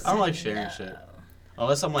 thinking? I don't like sharing shit.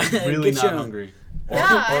 Unless I'm like Get really your not own. hungry. Or,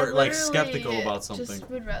 Yeah, I or like literally skeptical about just something.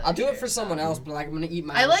 would rather I'll do it share for someone some. else, but like I'm gonna eat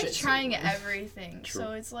my. I own like shit trying too. everything. True.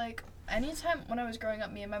 So it's like anytime when I was growing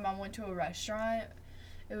up, me and my mom went to a restaurant.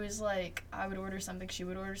 It was like I would order something, she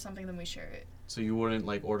would order something, then we share it. So you wouldn't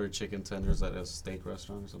like order chicken tenders at a steak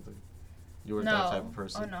restaurant or something? You were that No. type of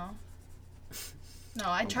person? Oh no. No,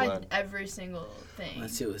 I I'm tried glad. every single thing.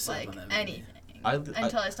 Let's see what's up like on that menu. anything.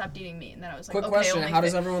 until I stopped eating meat, and then I was like, Quick okay, question: only how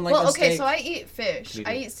does fish. everyone like Well, the okay, steak? so I eat fish. I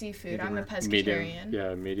Medium. eat seafood. Medium I'm a rare. pescatarian. Medium.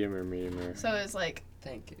 Yeah, medium or medium rare. So it's like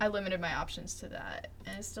Thank you. I limited my options to that,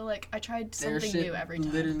 and it's still like I tried Their something shit, new every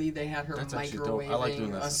time. literally, they had her That's actually dope. I like doing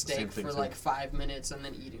microwaving that a same steak thing for too. like 5 minutes and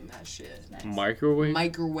then eating that shit. Nice. Microwave? I'm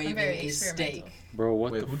Microwaving very a experimental. steak. Bro,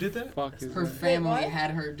 what Wait, the who did that? fuck is Her that? family what? had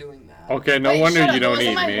her doing that. Okay, no Wait, wonder shut up, you it don't wasn't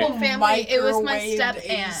eat my meat. whole family. It was my Microwaved step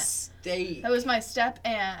a aunt. steak That was my step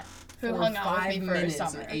aunt who for hung out with 5 me for a minutes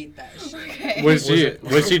summer. and ate that shit. Okay. Was she it-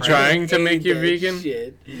 was she trying to make you Ain't that vegan?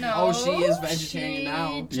 shit. No, Oh, she is vegetarian she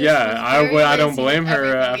now. just Yeah, was very I don't lazy blame with her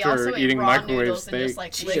everything. We after also ate eating raw microwave noodles and just, steak.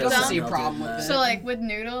 like, She licked doesn't them. see a problem with it. So like with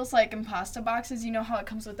noodles, like in pasta boxes, you know how it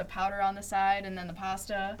comes with the powder on the side and then the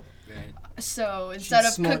pasta. Right. So instead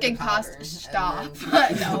of snort the cooking powder pasta, and stop. then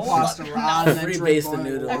No. the pasta raw and then Free drink base the boiling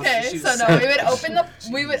noodles. water. Okay, She so was no,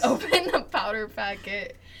 we would open the powder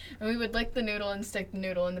packet, and we would lick the noodle and stick the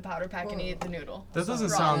noodle in the powder pack and eat the noodle. That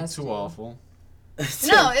doesn't Raw. sound too awful.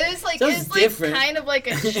 No, it's like Sounds it's like different. kind of like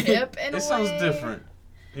a chip in a way. It sounds different.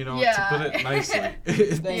 You know, Yeah. to put it nicely.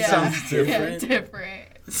 It Yeah. sounds different. Yeah, different.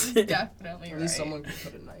 Definitely At right. least someone could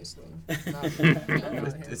put it nicely.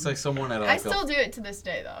 It's like someone at I like still do it to this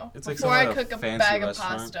day though. It's like Before I someone at a cook a fancy bag of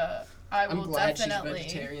restaurant. pasta, I I'm will glad she's definitely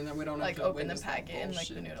vegetarian that we don't like have to open the witness that packet and lick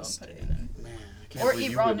the bullshit noodle with and put it steak. in. Man, I can't Or believe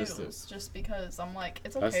eat you raw witnessed noodles, just because I'm like,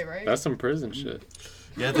 it's That's okay, right? that's some prison shit. it.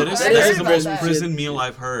 Yeah, that is I that heard is the about most that. prison meal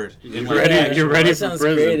I've heard. In my Ready- life. you're ready That for sounds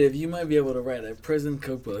prison. creative. You might be able to write a prison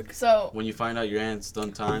cookbook. So, When you find out your aunt's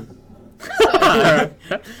done time. I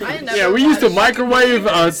never Yeah, we used to watched-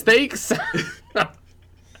 microwave steaks. So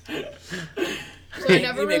I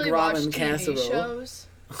never You make really ramen watched TV casserole. shows,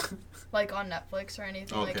 like on Netflix or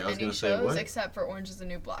anything, Okay, like I was any gonna say, shows, what? except for Orange is the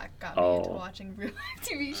New Black. Got me into Oh. watching real life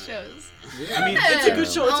TV shows. I mean, it's a good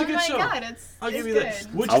show. It's a good show. Oh my god, it's I'll give it's you that.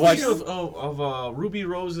 good. What'd I you think watched- of Ruby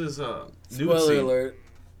Rose's nude Spoiler scene? alert.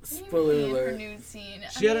 What do you Spoiler mean her alert. nude scene?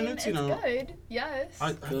 She had a mean, nude scene it's on- good. Yes.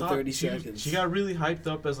 I For thought 30 she, seconds. she got really hyped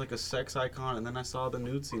up as like a sex icon, and then I saw the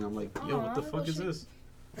nude scene. I'm like, yo, what the Aw, fuck well, is she- this?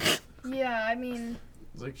 Yeah, I mean,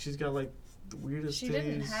 It's like she's got like the weirdest she titties.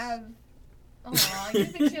 didn't have. Oh, you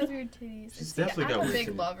think she has weird titties? She's See, definitely got I'm a weird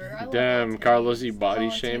big titties. lover. I love Damn, all Carlos, titties. you body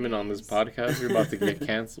All shaming on this titties. podcast. You're about to get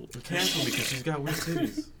canceled. Canceled because she's got weird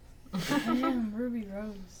titties. Damn, Ruby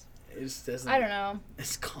Rose. It just doesn't. I don't know.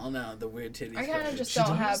 It's calling out the weird titties. I kind of just She don't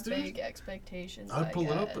does, have dude? big expectations. I'd pull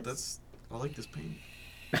it up, but guess. I like this paint.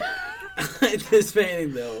 This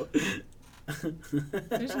painting though.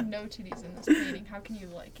 There's no titties in this painting. How can you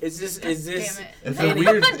like it? Is this is this Damn it. If they're painting-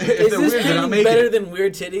 weird, is if they're this weird, then I'll painting make better it. than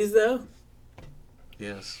weird titties though?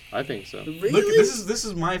 Yes. I think so. Really? Look, this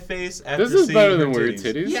is my face after This is seeing better her than weird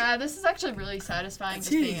titties. titties. Yeah, this is actually really satisfying just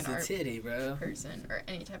being Titty's an a art titty, bro. person or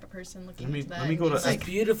any type of person looking Let me- into that. let me and go to- being This is like,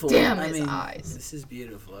 beautiful. damn, I his mean, eyes. this is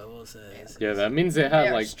beautiful. I will say. This Yeah, is that means they they have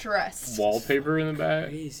are like stressed. wallpaper in the back.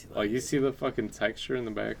 crazy. Like you see the fucking texture in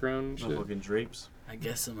the background. And No shit. fucking drapes. I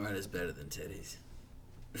guess some art is better than titties.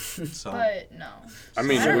 So But no. I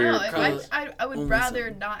mean, I don't weird. know. If Carlos, I would only rather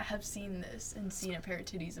some. not have seen this and seen a pair of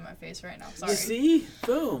titties in my face right now. Sorry. You see?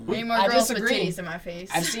 Boom. Any more I girls disagree. with titties in my face?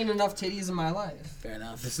 I've seen enough titties in my life. Fair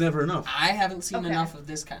enough. it's never enough. I haven't seen Okay. enough of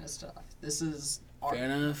this kind of stuff. This is art. Fair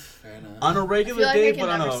enough. Fair enough. On a I regular feel like day, I can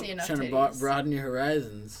but never on see a enough Trying to titties. broaden your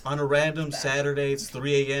horizons. on a random Saturday, it's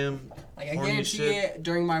 3 a.m. Like I Horny guarantee shit. it,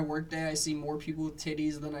 during my workday, I see more people with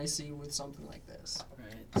titties than I see with something like this. Right.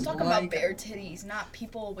 I'm talking Like- about bare titties, not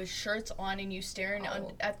people with shirts on and you staring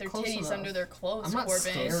at their close titties enough. under their clothes, I'm not Corbin.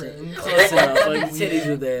 staring. Close enough. Like the titties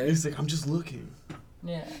were there. He's like, I'm just looking.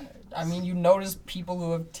 Yeah, I mean, you notice people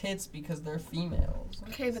who have tits because they're females.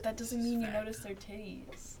 Okay, but that doesn't mean you notice their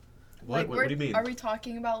titties. What? Like, What do you mean? Are we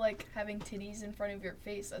talking about like having titties in front of your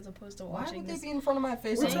face as opposed to Why watching would they this? be in front of my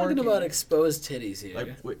face? We're I'm talking working? about exposed titties here.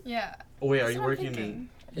 Like, wait, Yeah. oh wait, are That's you what I'm working in? thinking.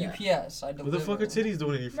 Yeah. UPS. I What deliver. the fuck are titties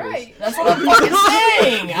doing in your face? Right. That's what I'm fucking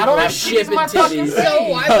saying. I don't have shit in Shipping my fucking titties. face. So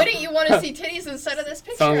why wouldn't you want to see titties instead of this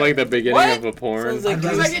picture? Sounds like the beginning What? of a porn. Sounds like I'd you,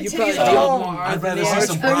 rather see you titties probably at deal home. more I'd than rather the see art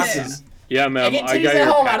some person. boxes. Yeah, I ma'am. get I titties got at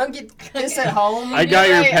your home. I pack. don't get this at home. I got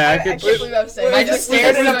your I package. can't believe I'm saying I that. just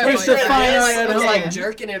stared at a That's picture my fine. point. I was Okay. like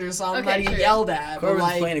jerking it or something. Okay, I get true. yelled at. But Corbin's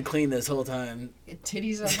like, playing it clean this whole time.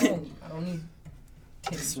 titties at home. I don't need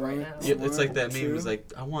titties right now. Yeah, it's like that meme. True. It's like,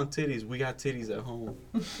 I want titties. We got titties at home.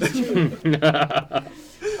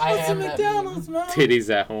 I am that meme. man. Titties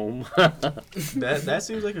at home. That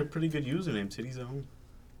seems like a pretty good username. Titties at home.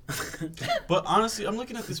 But honestly, I'm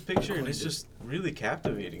looking at this picture and it's just really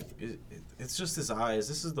captivating. It's just his eyes.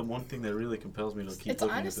 This is the one thing that really compels me to keep It's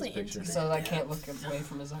looking honestly at this picture. intimate. So that I can't look away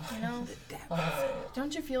from his eyes. You know, Uh,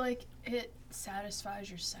 don't you feel like it satisfies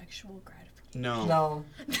your sexual gratification? No. No.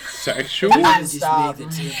 Sexual? Stop. I don't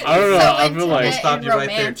know. So I feel like intimate Stop and you right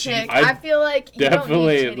there, romantic. Chief. I I feel like you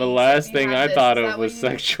definitely don't need the titties last if you thing have I this. thought Is of that was what you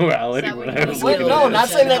mean? sexuality Is that when what I you was mean? Wait, looking no, at not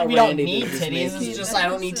it. saying that How we don't Randy need did this titties. make It's you. just I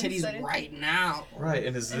don't need Instead titties of- right now. Right,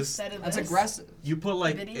 and is this Instead of That's this aggressive. you put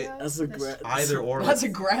like video, That's this- aggressive. either or? That's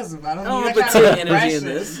aggressive. I don't I need don't that put kind of titty energy in aggression.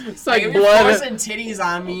 this. It's like if you're blood, forcing titties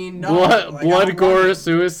on me, no. blood, Like, blood I'm gore, running.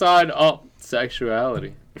 suicide. Oh,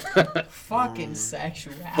 sexuality. Fucking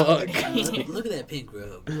sexuality. Look at that pink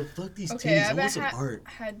robe. Ugh, fuck these Okay, titties. I I want bet some art.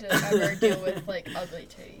 had to ever deal with like ugly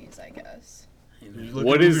titties, I guess. Look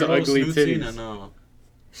What at is Ruby Rose ugly new titties? teen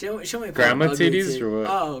and, Show me a Grandma picture of ugly titties or what?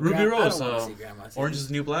 Oh, Ruby I Rose, don't want to see grandma titties. Orange is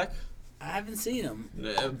the New Black? I haven't seen them.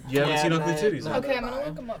 You haven't seen ugly titties, huh? Okay, I'm gonna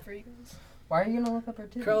look them up for you guys. Why are you gonna look up her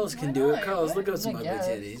titties? Carlos can Why do it. not? Carlos, look up some I ugly guess.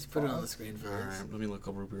 titties. Put it on the screen for Alright, us. let me look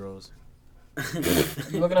up Ruby Rose.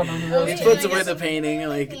 You looking up Ruby Rose? Okay, He puts I away guess the we painting, can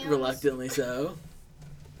like, anything else? reluctantly so.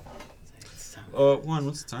 Juan,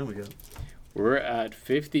 what's the time we got? We're at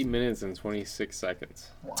 50 minutes and 26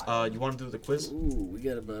 seconds. You want to do the quiz? Ooh, we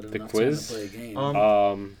got about enough quiz? time to play a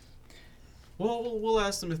game. Well, we'll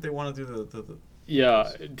ask them if they want to do the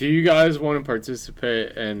Yeah. Do you guys want to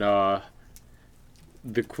participate in the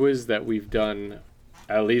quiz that we've done?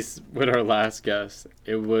 At least with our last guest,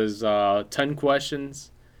 it was 10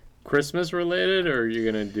 questions, Christmas related, or are you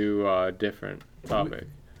gonna do a different topic?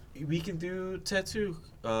 We can do tattoo.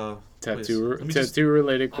 Tattoo quiz. Let me just- tattoo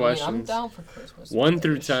related I'm questions. down for Christmas. 1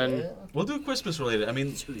 through Shit. 10. We'll do Christmas related. I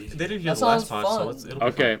mean, they didn't hear That the last sounds pod, so fun. it'll be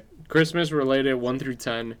Okay, fun. Christmas related 1 through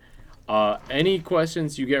 10. Any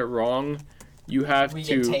questions you get wrong, you have We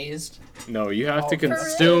to get tased. no, you have to Okay.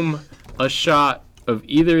 consume a shot of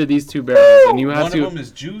either of these two barrels, and you have One to of them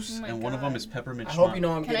is juice, Oh my and one of them God. is peppermint. I hope schmuck. you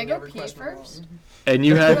know I'm Can I getting go every pee question first? wrong. and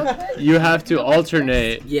you have to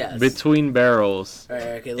alternate Yes. between barrels. Alright,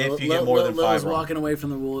 okay. If you get more than 5 Lila's wrong. walking away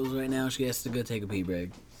from the rules right now. She has to go take a pee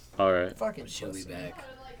break. All right. Fucking She'll be pussy. back.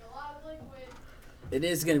 It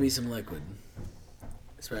is going to be some liquid.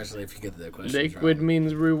 Especially if you get the questions Liquid wrong.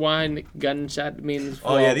 means rewind. Gunshot means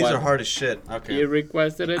Oh yeah, these forward. are hard as shit. Okay. You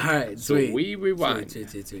requested it. Alright, so sweet. we rewind.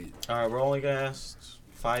 Sweet. All right, we're only gonna ask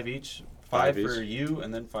 5 each. 5 5 for each. you,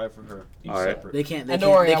 and then 5 for her. Each All right. separate. They can't. They And can't,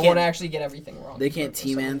 don't worry, they I can't, won't actually get everything wrong. they can't So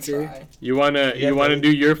team I'm gonna answer? try. You wanna Yeah,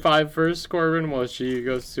 do your 5 first, Corbin, while she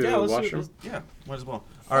goes to Yeah, the let's do it. washroom? Yeah, might as well.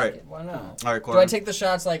 All right, Fuck it, why not? all right, Do Corbin. I take the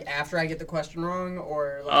shots like after I get the question wrong,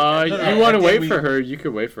 or like? No, You no, want to I think wait we- for her? You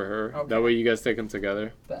could wait for her. Okay. That way you guys take them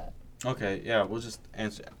together. that? Okay, yeah, we'll just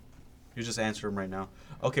answer. You just answer them right now.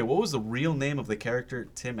 Okay, what was the real name of the character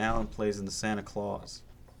Tim Allen plays in the Santa Claus?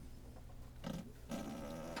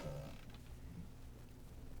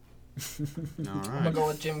 All I'm gonna right, go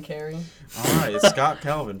with Jim Carrey. all right, it's Scott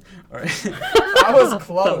Calvin. All right. I was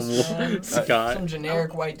close. man. Scott. Some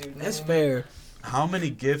generic white dude. That's name. fair. How many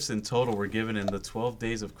gifts in total were given in the 12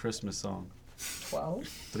 Days of Christmas song? 12.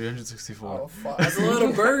 364. Oh fuck. That's a lot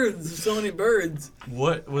of birds. There's so many birds.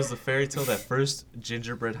 What was the fairy tale that first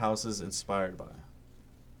gingerbread house is inspired by?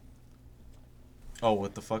 Oh,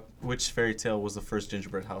 what the fuck? Which fairy tale was the first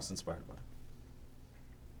gingerbread house inspired by?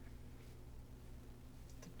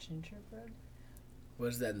 The gingerbread. What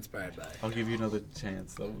is that inspired by? I'll give you another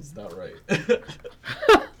chance. That was not right.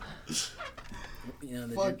 You know,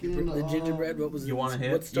 the, Fucking, the gingerbread. What was You it? want a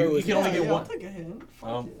hint? What story You was can it? only get I'll one. take a hint.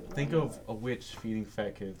 Fuck it, Think why of not? a witch feeding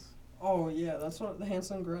fat kids. Oh yeah, that's what the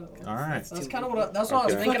Hansel and Gretel. All right. That's kind of what. That's what I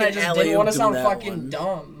was Okay. thinking. I just Fucking didn't want to alley-ooped sound him that fucking one.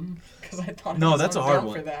 dumb because I thought. No, I that's a sound hard dumb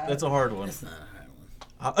one. For that. That's a hard one. That's not a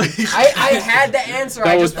hard one. I had the answer. That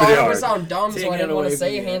I was just thought pretty it would hard. sound dumb, Take so I it didn't want away to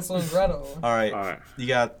say from you. Hansel and Gretel. All right. All right. You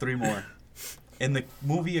got 3 more. In the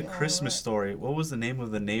movie A Yeah, Christmas alright. Story, what was the name of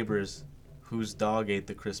the neighbors whose dog ate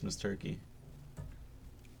the Christmas turkey?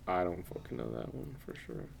 I don't fucking know that one for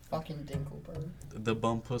sure. Fucking Dinkelberg. The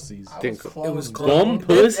Bum Pussies. I was Dinkle. close. It was bro. close. Bum That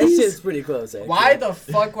pussies? shit's pretty close. Actually. Why the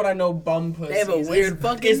fuck would I know bum pussies? They have a weird It's-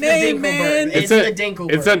 fucking it's the name, Dinkelberg. man. It's a, the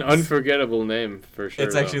Dinkelberg. It's an unforgettable name for sure.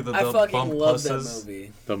 It's actually the I fucking Bum love that Pusses.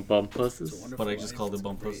 movie. the bum It's pussies. a wonderful But I just life. called it It's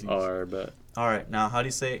Bum great. Pussies. Oh, I bet. All right, now how do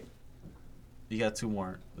you say? You got 2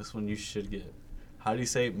 more. This one you should get. How do you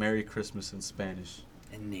say Merry Christmas in Spanish?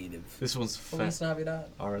 And native. This one's Feliz fat. Navidad.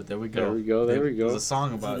 All right, there we go. There we go, there we go. There's a song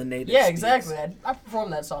So about the it. native Yeah, speaks. exactly. I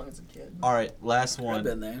performed that song as a kid. All right, last I've one.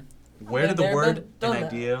 been there. Where did the Been there, word done and that.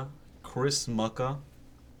 idea Chris Mucka?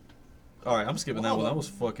 All right, I'm skipping that Hold one. That on. was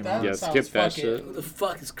fucking That hard. Yeah, sounds skip that fucking- shit. Who the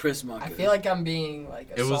fuck is Chris Mucker? I feel like I'm being like.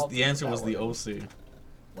 It was assaulted the answer with was that the one. OC.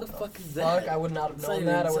 What the fuck is Fuck, that? I would not have It's known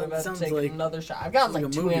not that. I even- would have had to sounds take like- another shot. I've gotten sounds like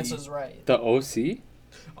like a 2 movie. answers right. The OC?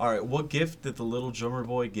 All right, what gift did the little drummer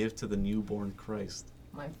boy give to the newborn Christ?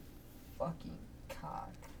 My fucking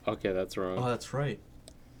cock. Okay, that's Oh, wrong. that's right.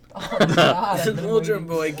 Oh, God, I've The been little drum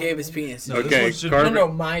waiting boy for gave it. his penis. No, this Okay, one should- Corbin, No,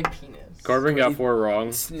 my penis. Corbin got 4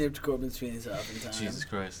 wrong. Snipped Corbin's penis off in time. Jesus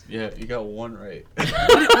Christ. Yeah, you got one right.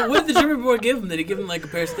 What did the drummer boy give him? Did he give him like a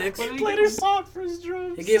pair of sticks? He played a song for his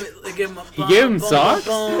drums. He gave him a He gave him socks?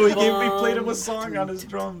 He played him a song on his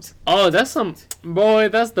drums. Oh, that's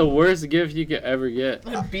that's the worst gift you could ever get.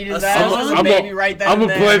 Beat his A ass song? as a baby right then I'm and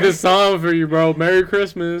gonna play there. this song for you, bro. Merry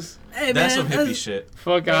Christmas. Hey, That's man, some hippie shit.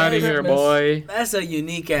 Fuck out of here, Christmas. boy. That's a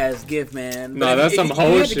unique ass gift, man. No, But that's if some you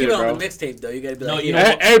hoe have to shit, give it bro. on the mixtape though. You gotta be No, like, you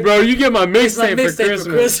yeah, know Hey, bro, you get my it's my mixtape for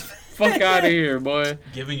Christmas. Fuck out of here, boy.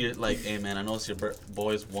 Giving your, like, hey man, I know it's your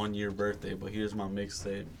boy's 1 year birthday, but here's my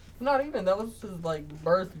mixtape. Not even. That was his like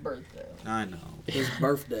birthday. I know. His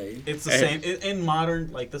birthday. It's the Hey. same. In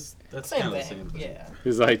modern, like, that's Same kind of the thing. same. Yeah.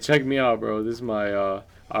 He's like, check me out, bro. This is my,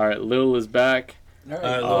 alright, Lil is back. All right,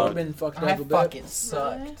 Uh, Corbin fucked I up a bit. fucking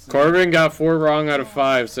suck. Corbin got 4 wrong out of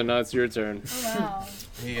 5, so now it's your turn. Oh, wow.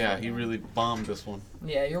 Yeah, he really bombed this one.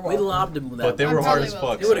 Yeah, you're We welcome. lobbed him with that. But they I were hard probably as will.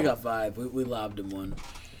 fuck. He would have so- got 5. We lobbed him one.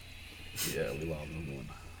 Yeah, we lobbed him one.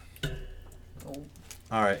 Oh.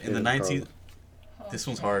 All right, in the Yeah, 19th. Oh, This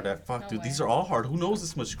one's shit. hard. Fuck, No dude, way. these are all hard. Who knows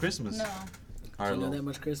this much Christmas? No. All Do right, you know Lil, that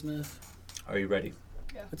much Christmas? are you ready?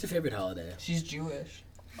 What's your favorite holiday? She's Jewish.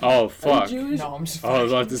 Oh, Are fuck. you Jewish? No, I'm just. Oh, I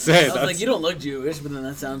was about to I say, was that's, like, you don't look Jewish, but then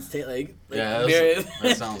that sounds like Yeah, very.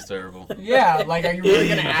 that sounds terrible. Yeah, like, are you really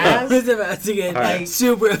gonna I ask? was about to get Alright.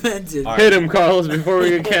 super offended. Alright. hit him, Carlos, before we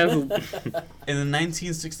get canceled. In the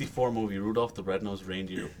 1964 movie Rudolph the Red-Nosed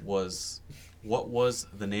Reindeer what was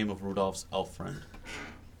the name of Rudolph's elf friend?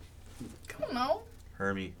 I don't know.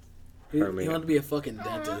 Hermie. You Hermie. want to be a fucking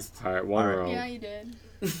dentist. Alright, 1 Alright. wrong. Yeah, you did.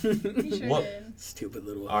 You sure What? did. Stupid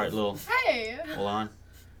little. All right, Lil, Hey. hold on.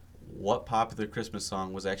 What popular Christmas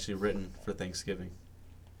song was actually written for Thanksgiving?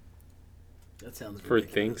 That sounds For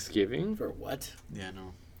ridiculous. Thanksgiving? For what? Yeah,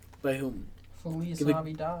 no. By whom? Feliz Give me-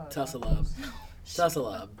 Navidad. Toss a lob. Toss a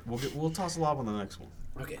lob. We'll toss a lob on the next one.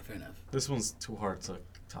 Okay, fair enough. This one's too hard to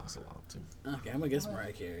toss a lob to. Okay, I'm gonna guess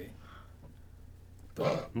Mariah Carey.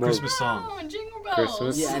 More Christmas song. Oh, jingle bells.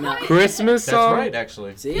 Christmas? Yeah, I know. Christmas That's song? right,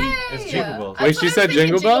 actually. See? Yay. It's Jingle Bells. Wait, she said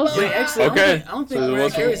Jingle Bells? Wait, actually, Okay. I don't think So Mariah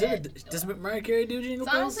what's- Carey's ever. Does Mariah Carey do Jingle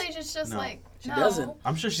It's Bells? honestly just No. like She no. doesn't.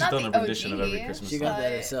 I'm sure she's Not done a the rendition of every OG, Christmas She song. got that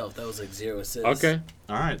But- herself. That was like 0 assists. Okay.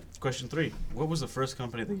 All right, question 3. What was the first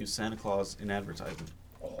company that used Santa Claus in advertising?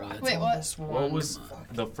 Right. Wait, what? This one. What was Come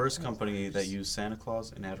the first company that used Santa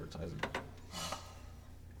Claus in advertising?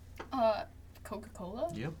 Coca-Cola?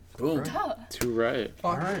 Yep. Boom. Duh. 2 right.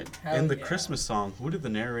 All right. Hell In the yeah. Christmas song, who did the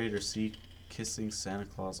narrator see kissing Santa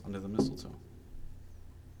Claus under the mistletoe?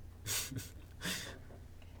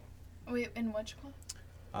 Wait, in which one?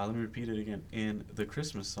 Let me repeat it again. In the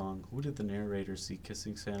Christmas song, who did the narrator see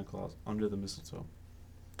kissing Santa Claus under the mistletoe?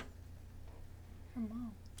 Her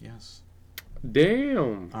mom. Yes.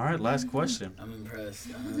 Damn. All right, last question. I'm impressed.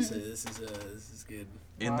 Honestly, this is good.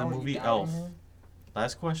 In the Wow, movie you got Elf, me.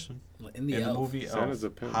 last question. In the In the Elf. movie Santa's a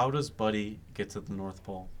Elf, pimp. how does Buddy get to the North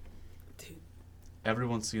Pole? Dude,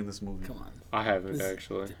 Everyone's seen this movie. come on. I haven't, This-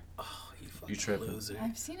 actually. Oh, you fucking tripping. loser.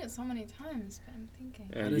 I've seen it so many times, but I'm thinking.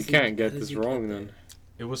 How And does you he- can't how get does this he wrong, there? then.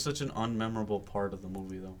 It was such an unmemorable part of the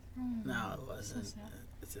movie, though. Oh, No, it so wasn't. sad.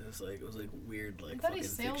 It was like weird, I like thought he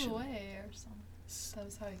fucking sailed fiction. away or something. That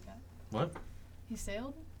was how he got. What? He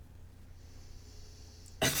sailed?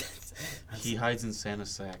 He hides in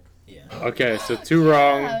Santa's sack. Yeah. Okay, so 2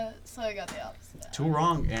 wrong. Yeah, so I got the opposite. 2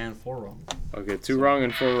 wrong and 4 wrong. Okay, 2 wrong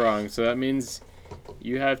and 4 wrong. So that means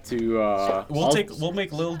you have to. We'll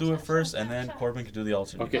make Lil do it first, and then Corbin can do the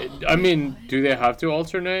alternate. Okay, I mean, do they have to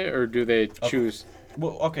alternate or do they choose?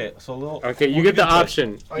 Well, okay. So Lil. Okay, you we'll get give the a choice.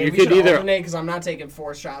 option. Okay, You we could should either. alternate because I'm not taking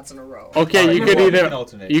 4 shots in a row. Okay, Alright, you could we either. can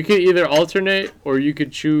alternate. You could either alternate or you could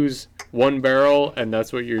choose 1 barrel and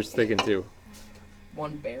that's what you're sticking to.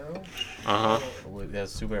 1 barrel. Uh huh. It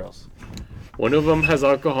has 2 barrels. One of them has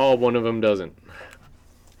alcohol, one of them doesn't.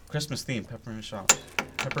 Christmas theme, peppermint schnapps.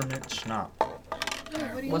 Peppermint schnapps.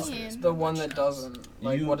 Wait, what do you What's mean? the one that doesn't?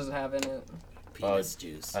 Like, You- what does it have in it? Penis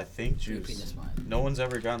juice. I think Your juice. penis wine. No one's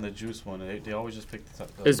ever gotten the juice one. They always just pick the top.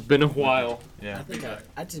 It's been a while. Yeah. I think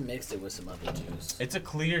I just mixed it with some other juice. It's a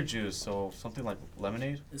clear juice, so something like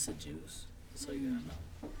lemonade. It's a juice. So you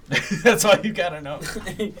gotta That's all you gotta know.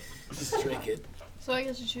 know. Just drink it. So I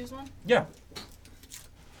get to choose one? Yeah.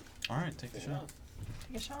 All right, take the shot.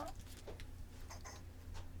 Take a shot?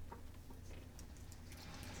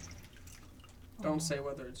 Don't say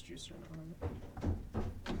whether it's juice or not.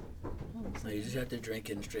 So you just have to drink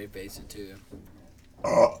it and straight face it too.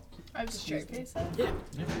 I have to straight face it? Yeah.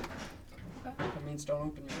 That means don't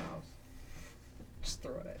open your mouth. Just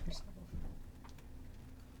throw it at yourself.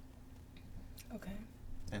 Okay.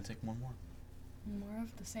 And take one more. More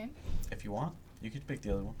of the same. If you want, you could pick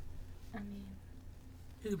the other one. I mean,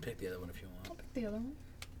 You can pick the other one if you I'll want. pick the other one.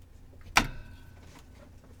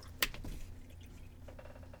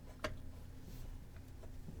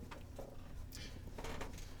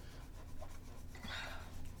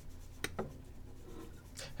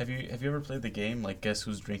 Have you ever played the game like Guess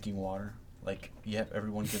Who's Drinking Water? Like you have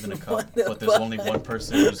everyone given a cup, What the but there's fuck? only one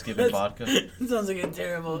person who's given vodka, It sounds like a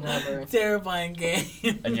terrible, Never. terrifying game.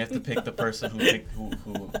 and you have to pick the person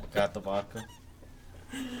who got the vodka.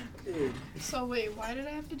 Dude. So wait, why did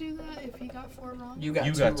I have to do that if he got 4 wrong? You got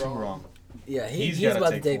You two got two wrong. wrong. Yeah, He's he's gotta about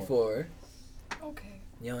to take take 4. Okay.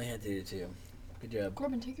 You only had to do 2. Good job.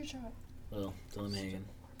 Corbin, take your shot. Well, still I'm hanging.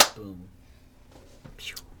 Boom.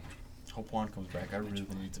 Hope Juan comes back. I really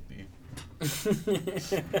need to pee.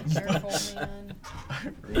 Careful, man. I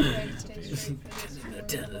really Try need to to stay pee. straight for this.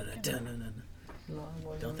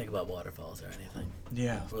 Don't think about waterfalls or anything.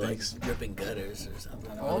 Yeah, Or like thanks. dripping gutters or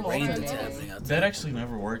something. Oh, Or the rain that's okay. happening outside. That actually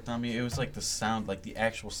never worked on me. It was like the sound, like the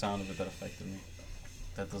actual sound of it that affected me.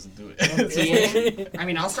 That doesn't do it. Peeing? I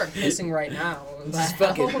mean, I'll start pissing right now. Just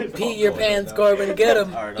fucking Oh, pee your oh, pants, no. Corbin. Get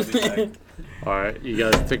him. Alright, I'll be back. All right, you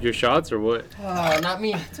guys took your shots or what? Not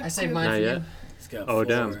me. I saved mine Not for yet. you. He's got Oh, 4.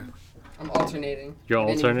 damn. I'm alternating. You're I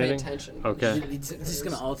didn't even alternating? Pay attention. Okay. He's just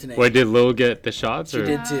gonna alternate. Wait, did Lil get the shots She or?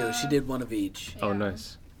 did 2. She did 1 of each. Oh, Yeah.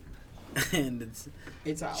 nice. And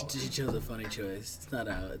It's out. she chose a funny choice. It's not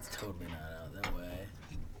out. It's totally not out that way.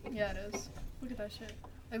 Yeah, it is. Look at that shit.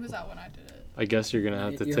 It was out when I did it. I guess you're gonna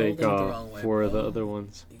have to You're take holding it the wrong way, 4 of the bro. other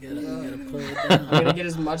ones. You gotta pull it I'm down. gonna get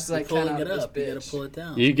as much as I You're can pulling out it of this up. You gotta bitch. pull it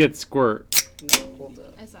down. You get squirt. No, hold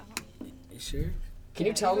up. Is that You sure? Can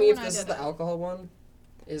you Yeah, tell even me if when I this is did the it. alcohol one?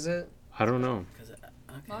 Is it? I don't know.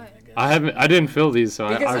 Why? guess. I didn't fill these, so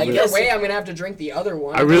Because I either really, way, I'm gonna have to drink the other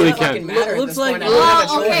one. I really It doesn't fucking can't. matter at Looks this like- point. I don't have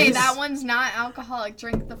a Oh, okay, choice. that one's not alcoholic.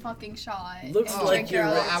 Drink the fucking shot. Looks and like drink your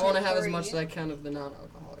you're- other Well, I want to two have as free. much as I can of the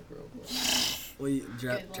non-alcoholic real quick. Well, you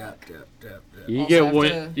drop. you Also get have one.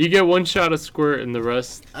 to- You get 1 shot of squirt, and the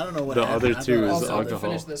rest. I don't know what The happened. other I two thought I is Also, saw to alcohol.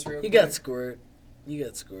 finish this real You quick. got squirt. You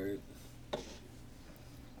got squirt.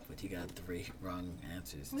 But you got 3 wrong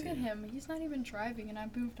answers. Look too. at him. He's not even driving, and I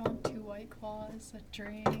moved on 2 White Claws, a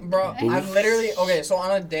drink. Bro, and- I've literally... Okay, so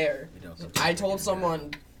on a dare, We don't go I to told the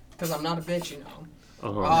someone... Because I'm not a bitch, you know.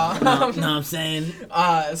 Uh-huh. No, I'm saying.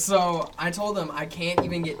 So I told them I can't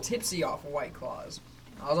even get tipsy off of White Claws.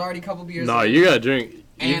 I was already a couple beers No, in, you gotta drink. If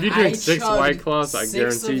and you drink I 6 chugged White Claws, I 6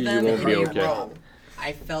 of guarantee you them won't be in a okay. row.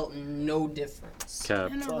 I felt no difference.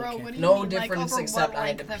 Cap. In a row, what do you No mean? difference like, over except what I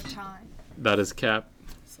had to length of pee. time? That is cap.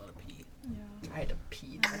 It's a lot of pee. Yeah. I had to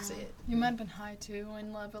pee, that's it. You might have been high too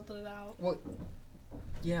and leveled it out. Well,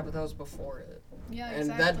 yeah, but that was before it. Yeah, And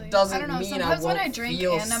exactly. that I doesn't don't know. mean I Sometimes won't when I drink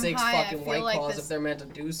feel and I'm 6 high, I fucking feel White like Claws this if they're meant to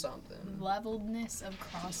do something. leveledness of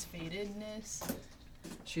cross-fadedness. And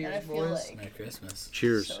I Cheers, feel boys. like Merry Christmas.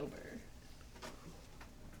 Cheers. sober.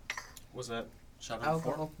 What's that? Shot number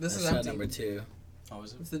 4? Alcohol. This That's is shot empty. number 2. Oh,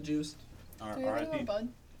 is it? It's the juice. Do you have any more, R.I.P. bud?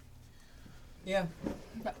 Yeah.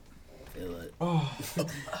 Feel it. Oh, Feel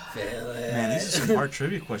it. man, these are some hard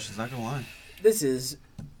trivia questions, not gonna lie. This is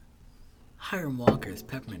Hiram Walker's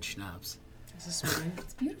peppermint schnapps. Is this mine?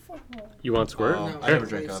 It's beautiful. You want squirt? No. I Here. never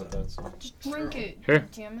drank out of that, so. Just drink it. Here.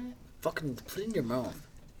 Damn it. Fucking put it in your mouth.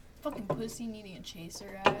 Fucking pussy needing a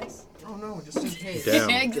chaser ass. Oh no, just in case.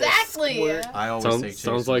 Damn. Exactly. Squirt. I always take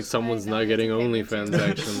Sounds like chasers. someone's I know, not getting it's okay, OnlyFans me too.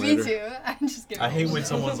 action Me later. too. I'm just kidding. I hate when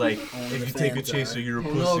someone's like, Only if the you take a fans chaser, are. you're a Oh,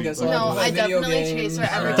 pussy. no, guess Blah, what? blah, No, blah. I Video definitely games. chaser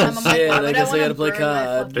every Oh, time. I'm like, shit, why I would guess I wanna gotta play burn my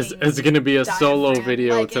COD. It's fucking gonna be a solo diaphragm?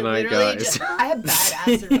 video Like, it tonight, literally guys. just- I have bad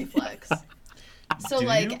acid reflux. So Do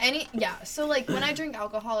like you? so like when I drink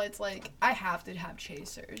alcohol, it's like I have to have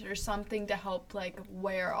chasers or something to help like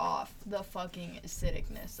wear off the fucking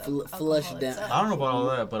acidicness of Flush alcohol down. itself. I don't know about all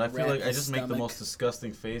that, but I feel Wrap like I your just make the stomach. most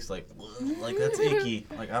disgusting face, like that's icky.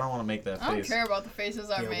 Like I don't want to make that I don't face. care about the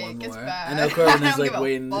faces I Yeah, one make. It's more. bad. I know Corbin I is don't like give a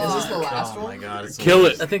waiting. fuck. Is this the last Oh one? my god, it's so Kill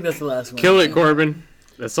weird. it. I think that's the last one. Kill it, Corbin.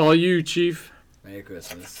 That's all you, Chief. Merry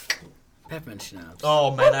Christmas. Peppermint schnapps.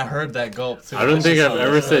 Oh man, I heard that gulp too. I don't think I've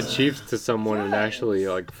ever said Yes. Chief to someone and actually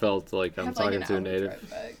like felt like I'm Have, like, talking an to a album native. right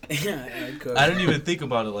back. Yeah, Corbin. I didn't even think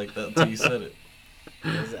about it like that until you said it.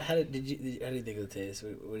 How do you think of the taste?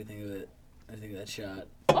 What do you think of it? What do you think of that shot?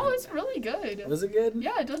 Oh, it's really good. Was it good?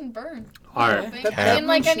 Yeah, it doesn't burn. All I right. think. Peppermint And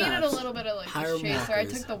like I needed a schnapps. little bit of like Hiram a chaser. I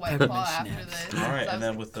Walker's took the White peppermint Claw after schnapps. this. All right, so I and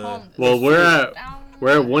then was with the- calm this Well,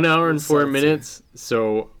 we're at 1 hour and 4 Seltzer. minutes,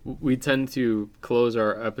 so we tend to close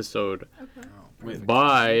our episode Wait,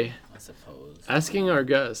 by I suppose. asking our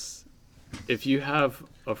guests if you have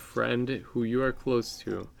a friend who you are close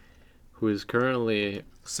to who is currently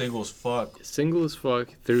Single as fuck. single as fuck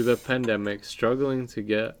through the pandemic, struggling to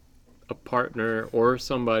get a partner or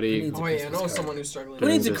somebody, Needs a Oh yeah, I Christmas know card. someone who's struggling. Who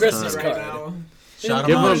needs a with Christmas right card? now. Shout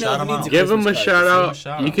Give him out. him- Shout him needs out. a give him a Christmas shout card. out.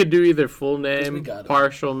 Shout You out. could do either full we name, got 'em.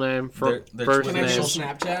 partial name, Their first Can I name. show Social-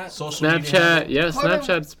 Snapchat? Social media Snapchat, handle. yeah, Hold on.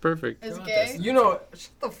 Snapchat's perfect. Is Throw out gay. this. You know, shut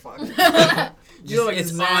the fuck. You know It's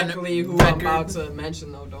exactly on who I'm record. about to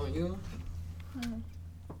mention, though, don't you?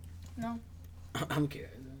 No. I'm curious.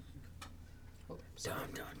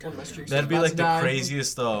 One of my streaks That'd is be about like to the die.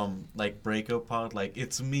 craziest like breakup pod. Like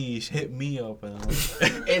it's me, hit me up, and I'm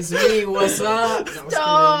like, It's me. What's up? No, I'm just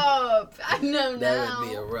Stop! I know That now. would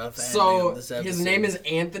be a rough ending So of this episode. his name is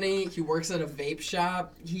Anthony. He works at a vape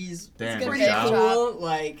shop. He's damn, good pretty vape shout shop. cool.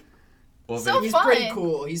 Like Well, So he's fun. pretty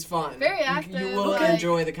cool. He's fun. Very You active, will like,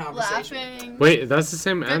 enjoy the conversation. Laughing. Wait, that's the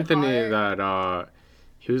same Good Anthony heart. that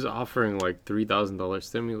he was offering like $3,000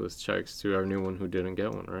 stimulus checks to everyone who didn't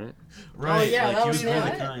get one, right? right? Oh yeah, like, that he was was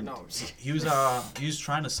really it. kind. No, He was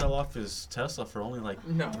trying to sell off his Tesla for only like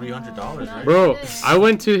no. $300, No. right? Bro, Yeah. I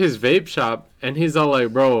went to his vape shop and he's all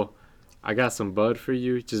like, bro, I got some bud for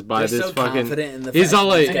you. Just buy They're this so fucking. confident in the He's fact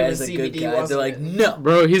all that this like- guy's It a was good CBD, guy. They're wasn't like, it? no.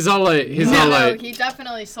 Bro, he's all like, No, he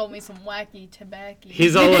definitely sold me some wacky tobacco.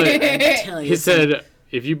 He's all like, I'm telling you, he some- said,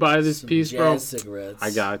 if you buy this some piece, jazz bro, cigarettes.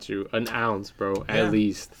 I got you an ounce, bro, Yeah. at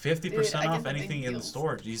least. 50% Dude, I off get the big anything in the deals.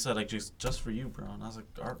 store. He said like just for you, bro. And I was like,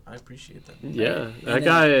 I appreciate that. Yeah, And that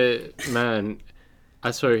then- guy, man,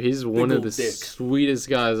 I swear he's one of old the dick. sweetest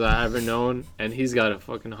guys I ever known, and he's got a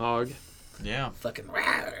fucking hog. Yeah, Fucking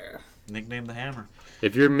rawr. nickname the Hammer.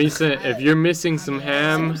 If you're missing some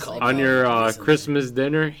ham Call on me your recently. Christmas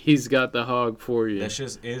dinner, he's got the hog for you. That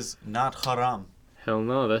shit is not haram. Hell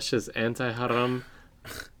no, that's just anti-haram,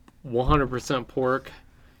 100% pork.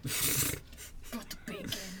 Bacon.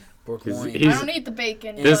 Pork He's- loin. he- I don't eat the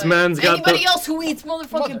bacon. This but man's got anybody the- else who eats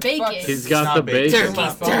motherfucking bacon. Motherfucker. He's It's got not the bacon.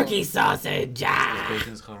 bacon. Turkey sausage.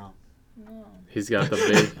 Bacon's haram. No, He's got the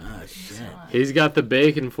bacon. Oh it's shit. not. He's got the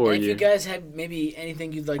bacon for And if you. you guys have maybe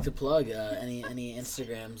anything you'd like to plug, any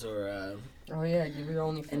Instagrams or Oh yeah, give your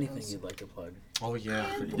OnlyFans. anything you'd like to plug. Oh yeah.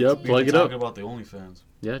 Yep, We've plug been it up. talking about the OnlyFans.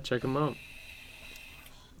 Yeah, check him out.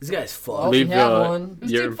 This guy's fucked. Well, we Leave have one.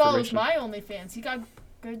 This your dude follows information. my OnlyFans. He got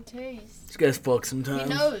good taste. This guy's fucked He sometimes.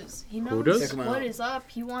 knows. He knows does? Check him what out. is up.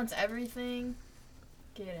 He wants everything.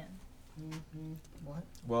 Get in.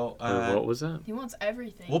 Well, What was that? He wants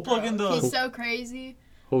everything. We'll plug bro. in the- He's so crazy.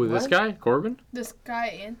 Who, this What? guy? Corbin? This guy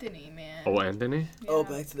Anthony, man. Oh, Anthony? Oh, Yeah.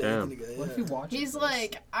 back to the Damn. Anthony guy. What if yeah. you watch He's this?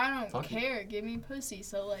 like, I don't Fuck it. care. Give me pussy.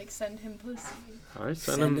 So like, send him pussy. All right,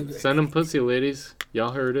 Send send him- him pussy, ladies.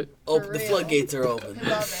 Y'all heard it. Oh, For the real. floodgates are open. I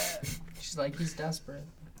love it. She's like, he's desperate.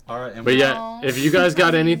 all right. And But yeah, Aw. if you guys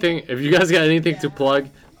got anything, to Yeah. plug,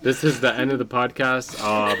 this is the end of the podcast.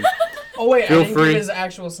 Oh wait, Feel I didn't free. give his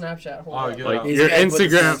actual Snapchat. Hold Oh, on. give it Like up. He's your gotta put the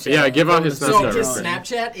Instagram, Snapchat yeah, on. give out his So So Snapchat. his Right.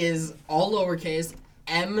 Snapchat is all lowercase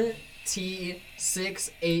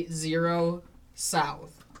MT680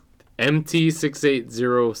 South.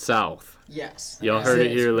 MT680 South. Yes. Y'all That's heard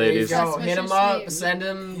it here, There ladies. you go. That's Hit Mr. him up. Sweet. Send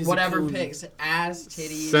him He's a whatever coon. pics. Ass,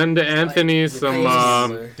 titties. Send to Anthony like, some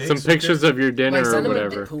faces. some pictures of your dinner Like, or send him a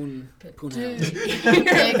whatever. Poon Dude.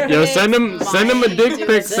 hound. Yo, send him a dick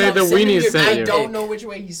pic. Say the weenie I sent you. don't know which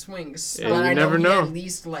way he swings, Yeah, but you I never know he know. at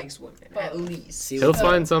least likes women. At least. See He'll what's up.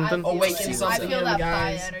 find something. Awaken I something feel in that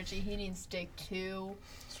guys. bi energy. He needs dick too.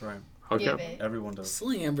 That's right. Okay. Give it. Everyone does.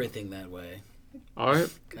 Sling everything that way. All right.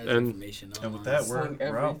 Guys, And- information And with online. that, Sling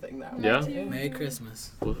we're out. everything that Yeah. way. Merry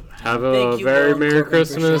Christmas. Have Thank a you, very Lil and Merry Korbin, for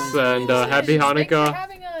Christmas showing and us. Happy Thanks for Hanukkah.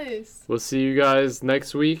 having us. We'll see you guys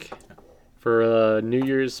next week for a New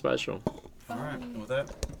Year's special. All right. And with that,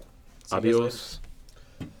 see you guys Adios.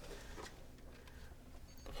 later.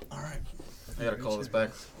 All right. I gotta call this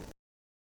back.